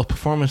 best metal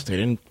performance, they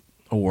didn't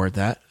award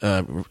that,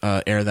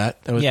 air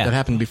that. That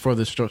happened before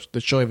the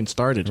show even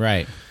started,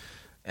 Right.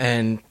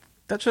 And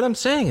that's what I'm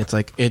saying. It's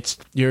like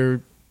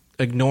you're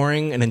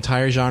ignoring an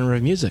entire genre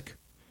of music.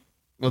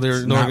 Well, they're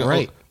It's not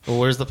right. Well,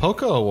 where's the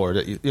polka award?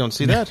 You don't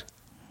see that.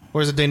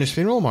 Where's the Danish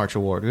Funeral March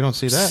award? We don't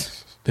see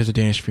that. There's a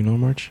Danish funeral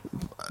march.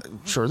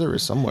 Sure, there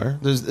is somewhere.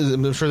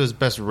 I'm sure there's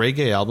best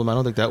reggae album. I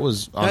don't think that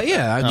was on, That's what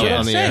I'm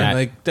on the saying. air.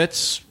 Like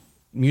that's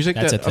music.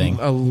 That's that a thing.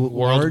 World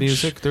large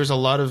music. There's a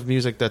lot of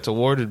music that's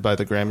awarded by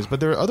the Grammys,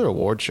 but there are other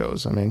award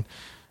shows. I mean,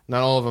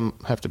 Not all of them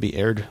have to be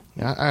aired.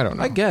 I don't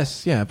know. I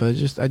guess, yeah, but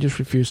I just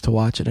refuse to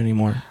watch it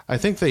anymore. I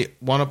think they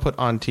want to put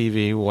on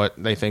TV what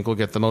they think will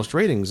get the most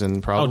ratings,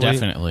 and probably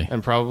definitely.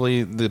 and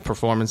probably the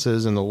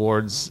performances and the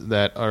awards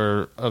that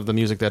are of the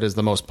music that is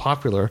the most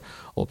popular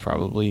will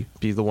probably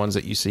be the ones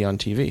that you see on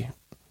TV,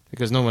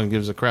 because no one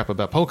gives a crap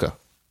about polka.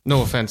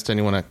 No offense to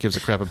anyone that gives a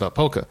crap about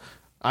polka.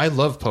 I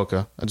love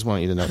polka. I just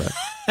want you to know that.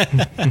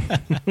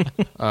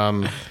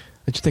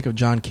 Did you think of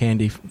John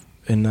Candy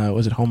in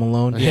was it Home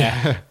Alone?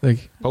 Yeah.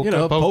 Like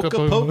Polka,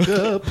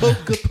 polka,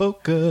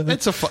 polka.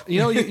 It's a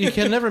you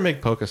can never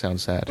make polka sound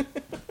sad,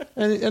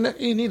 and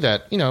you need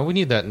that. We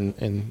need that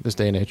in this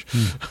day and age.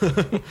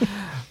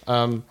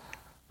 But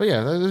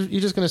yeah,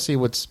 you're just going to see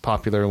what's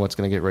popular and what's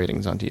going to get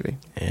ratings on TV.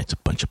 It's a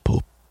bunch of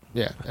poop.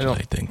 Yeah, That's what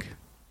I think.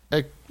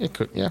 It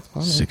could. Yeah, I don't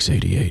know.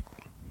 688.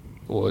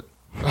 What?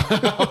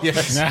 Oh,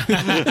 yes.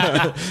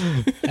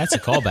 That's a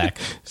callback.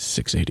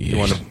 688.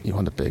 You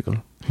want a bagel?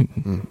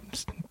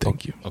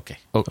 Thank you. Okay.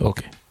 Oh,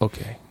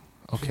 okay.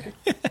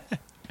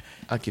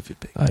 I'll give you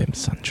a bagel. I am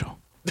Sancho.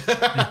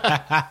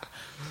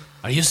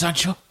 Are you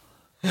Sancho?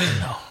 All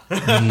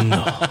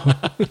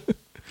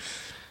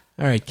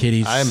right,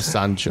 kiddies. I am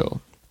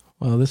Sancho.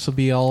 Well, this will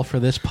be all for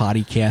this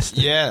podcast.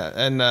 Yeah,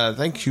 and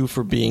thank you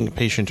for being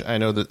patient. I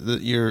know that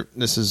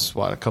this is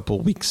a couple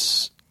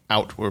weeks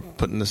out. We're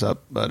putting this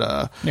up,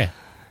 but Yeah.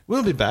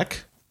 we'll be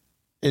back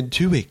in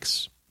 2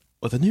 weeks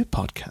with a new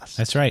podcast.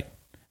 That's right.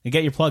 You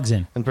get your plugs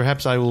in. And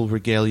perhaps I will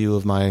regale you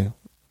of my,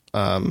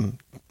 I don't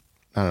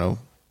know,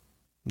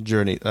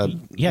 journey.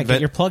 Get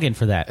your plug in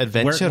for that.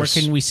 Adventures. Where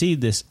can we see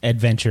this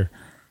adventure?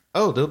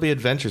 Oh, there'll be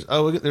adventures.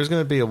 Oh, there's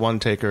going to be a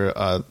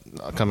one-taker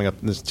coming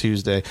up this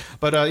Tuesday.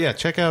 But yeah,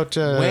 check out...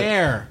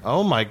 Where?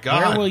 Oh, my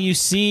God. Where will you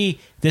see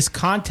this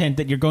content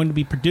that you're going to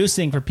be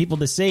producing for people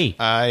to see?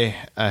 I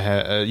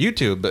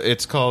YouTube.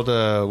 It's called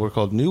we're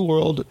called New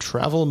World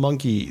Travel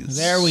Monkeys.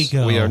 There we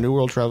go. We are New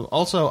World Travel.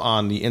 Also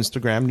on the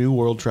Instagram, New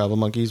World Travel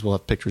Monkeys. We'll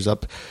have pictures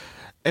up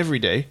every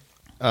day.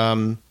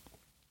 But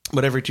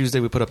every Tuesday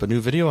we put up a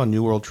new video on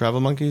New World Travel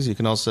Monkeys. You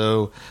can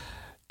also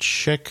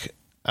check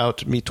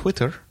out me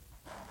Twitter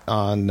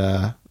on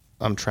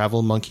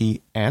Travel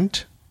Monkey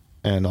Ant,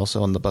 and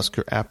also on the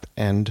Busker app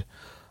and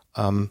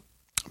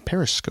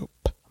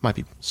Periscope. Might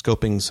be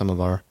scoping some of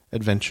our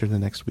adventure the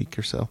next week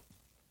or so.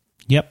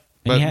 Yep.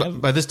 But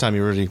by this time,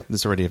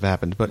 this already have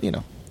happened. But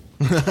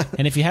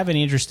And if you have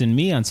any interest in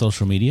me on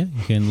social media,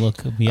 you can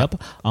look me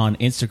up on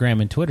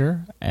Instagram and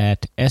Twitter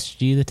at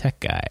SG the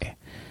Tech Guy.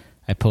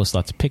 I post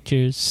lots of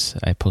pictures.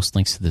 I post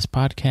links to this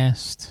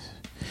podcast.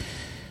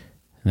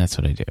 And that's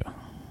what I do.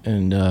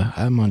 And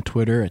I'm on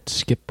Twitter at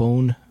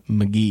Skipbone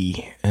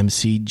McGee,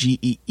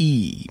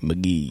 MCGEE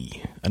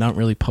McGee. I don't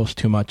really post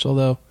too much,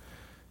 although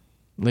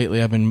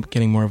lately I've been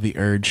getting more of the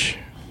urge.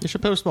 you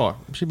should post more.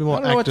 You should be more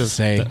I don't know what to active.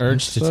 say. The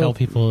urge to So- tell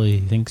people he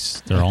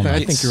thinks they're all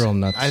nuts. I think you're all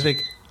nuts. I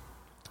think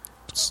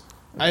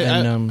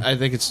I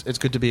think it's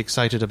good to be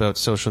excited about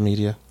social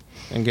media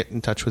and get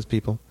in touch with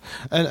people.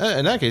 And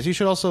in that case, you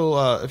should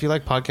also, if you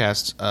like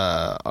podcasts,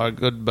 our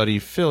good buddy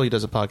Phil, he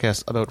does a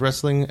podcast about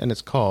wrestling, and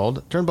it's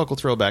called Turnbuckle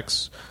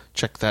Throwbacks.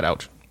 Check that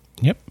out.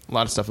 Yep. A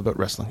lot of stuff about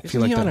wrestling. If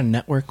Isn't you he like on that. a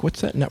network? What's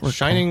that network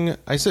Shining.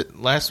 I said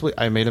last week.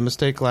 I made a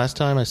mistake last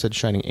time. I said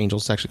Shining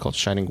Angels. It's actually called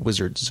Shining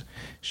Wizards. called?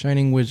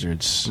 Shining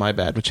Wizards. My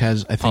bad. Which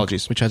has, I think,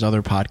 Apologies. which has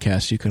other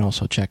podcasts you can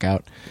also check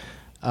out.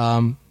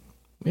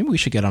 Maybe we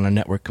should get on a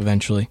network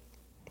eventually.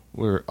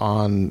 We're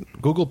on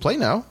Google Play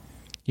now.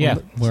 Yeah,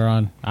 we're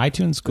on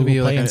iTunes, Google Maybe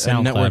Play, like and a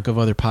SoundCloud. network of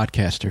other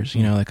podcasters.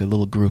 Like a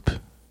little group.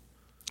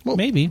 Well,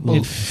 Maybe. We'll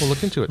If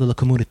look into it. Little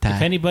community.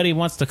 if anybody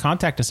wants to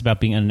contact us about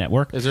being on a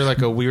network, Is there like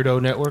a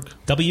weirdo network?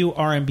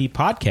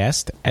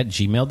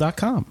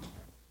 WRMBpodcast@gmail.com.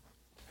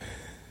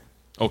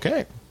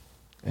 Okay.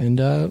 And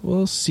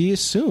we'll see you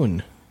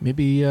soon.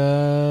 Maybe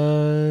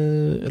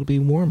it'll be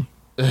warm.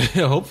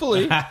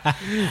 Hopefully.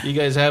 You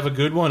guys have a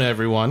good one,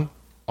 everyone.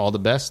 All the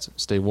best.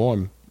 Stay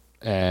warm.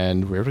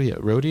 And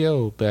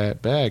rodeo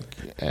bag.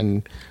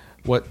 And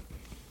what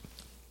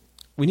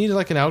we need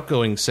like an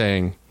outgoing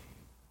saying.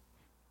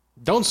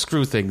 Don't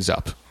screw things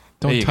up.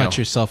 There Don't you touch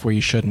go. yourself where you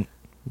shouldn't.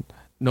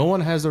 No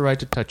one has the right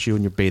to touch you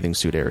in your bathing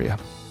suit area.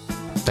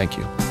 Thank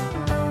you.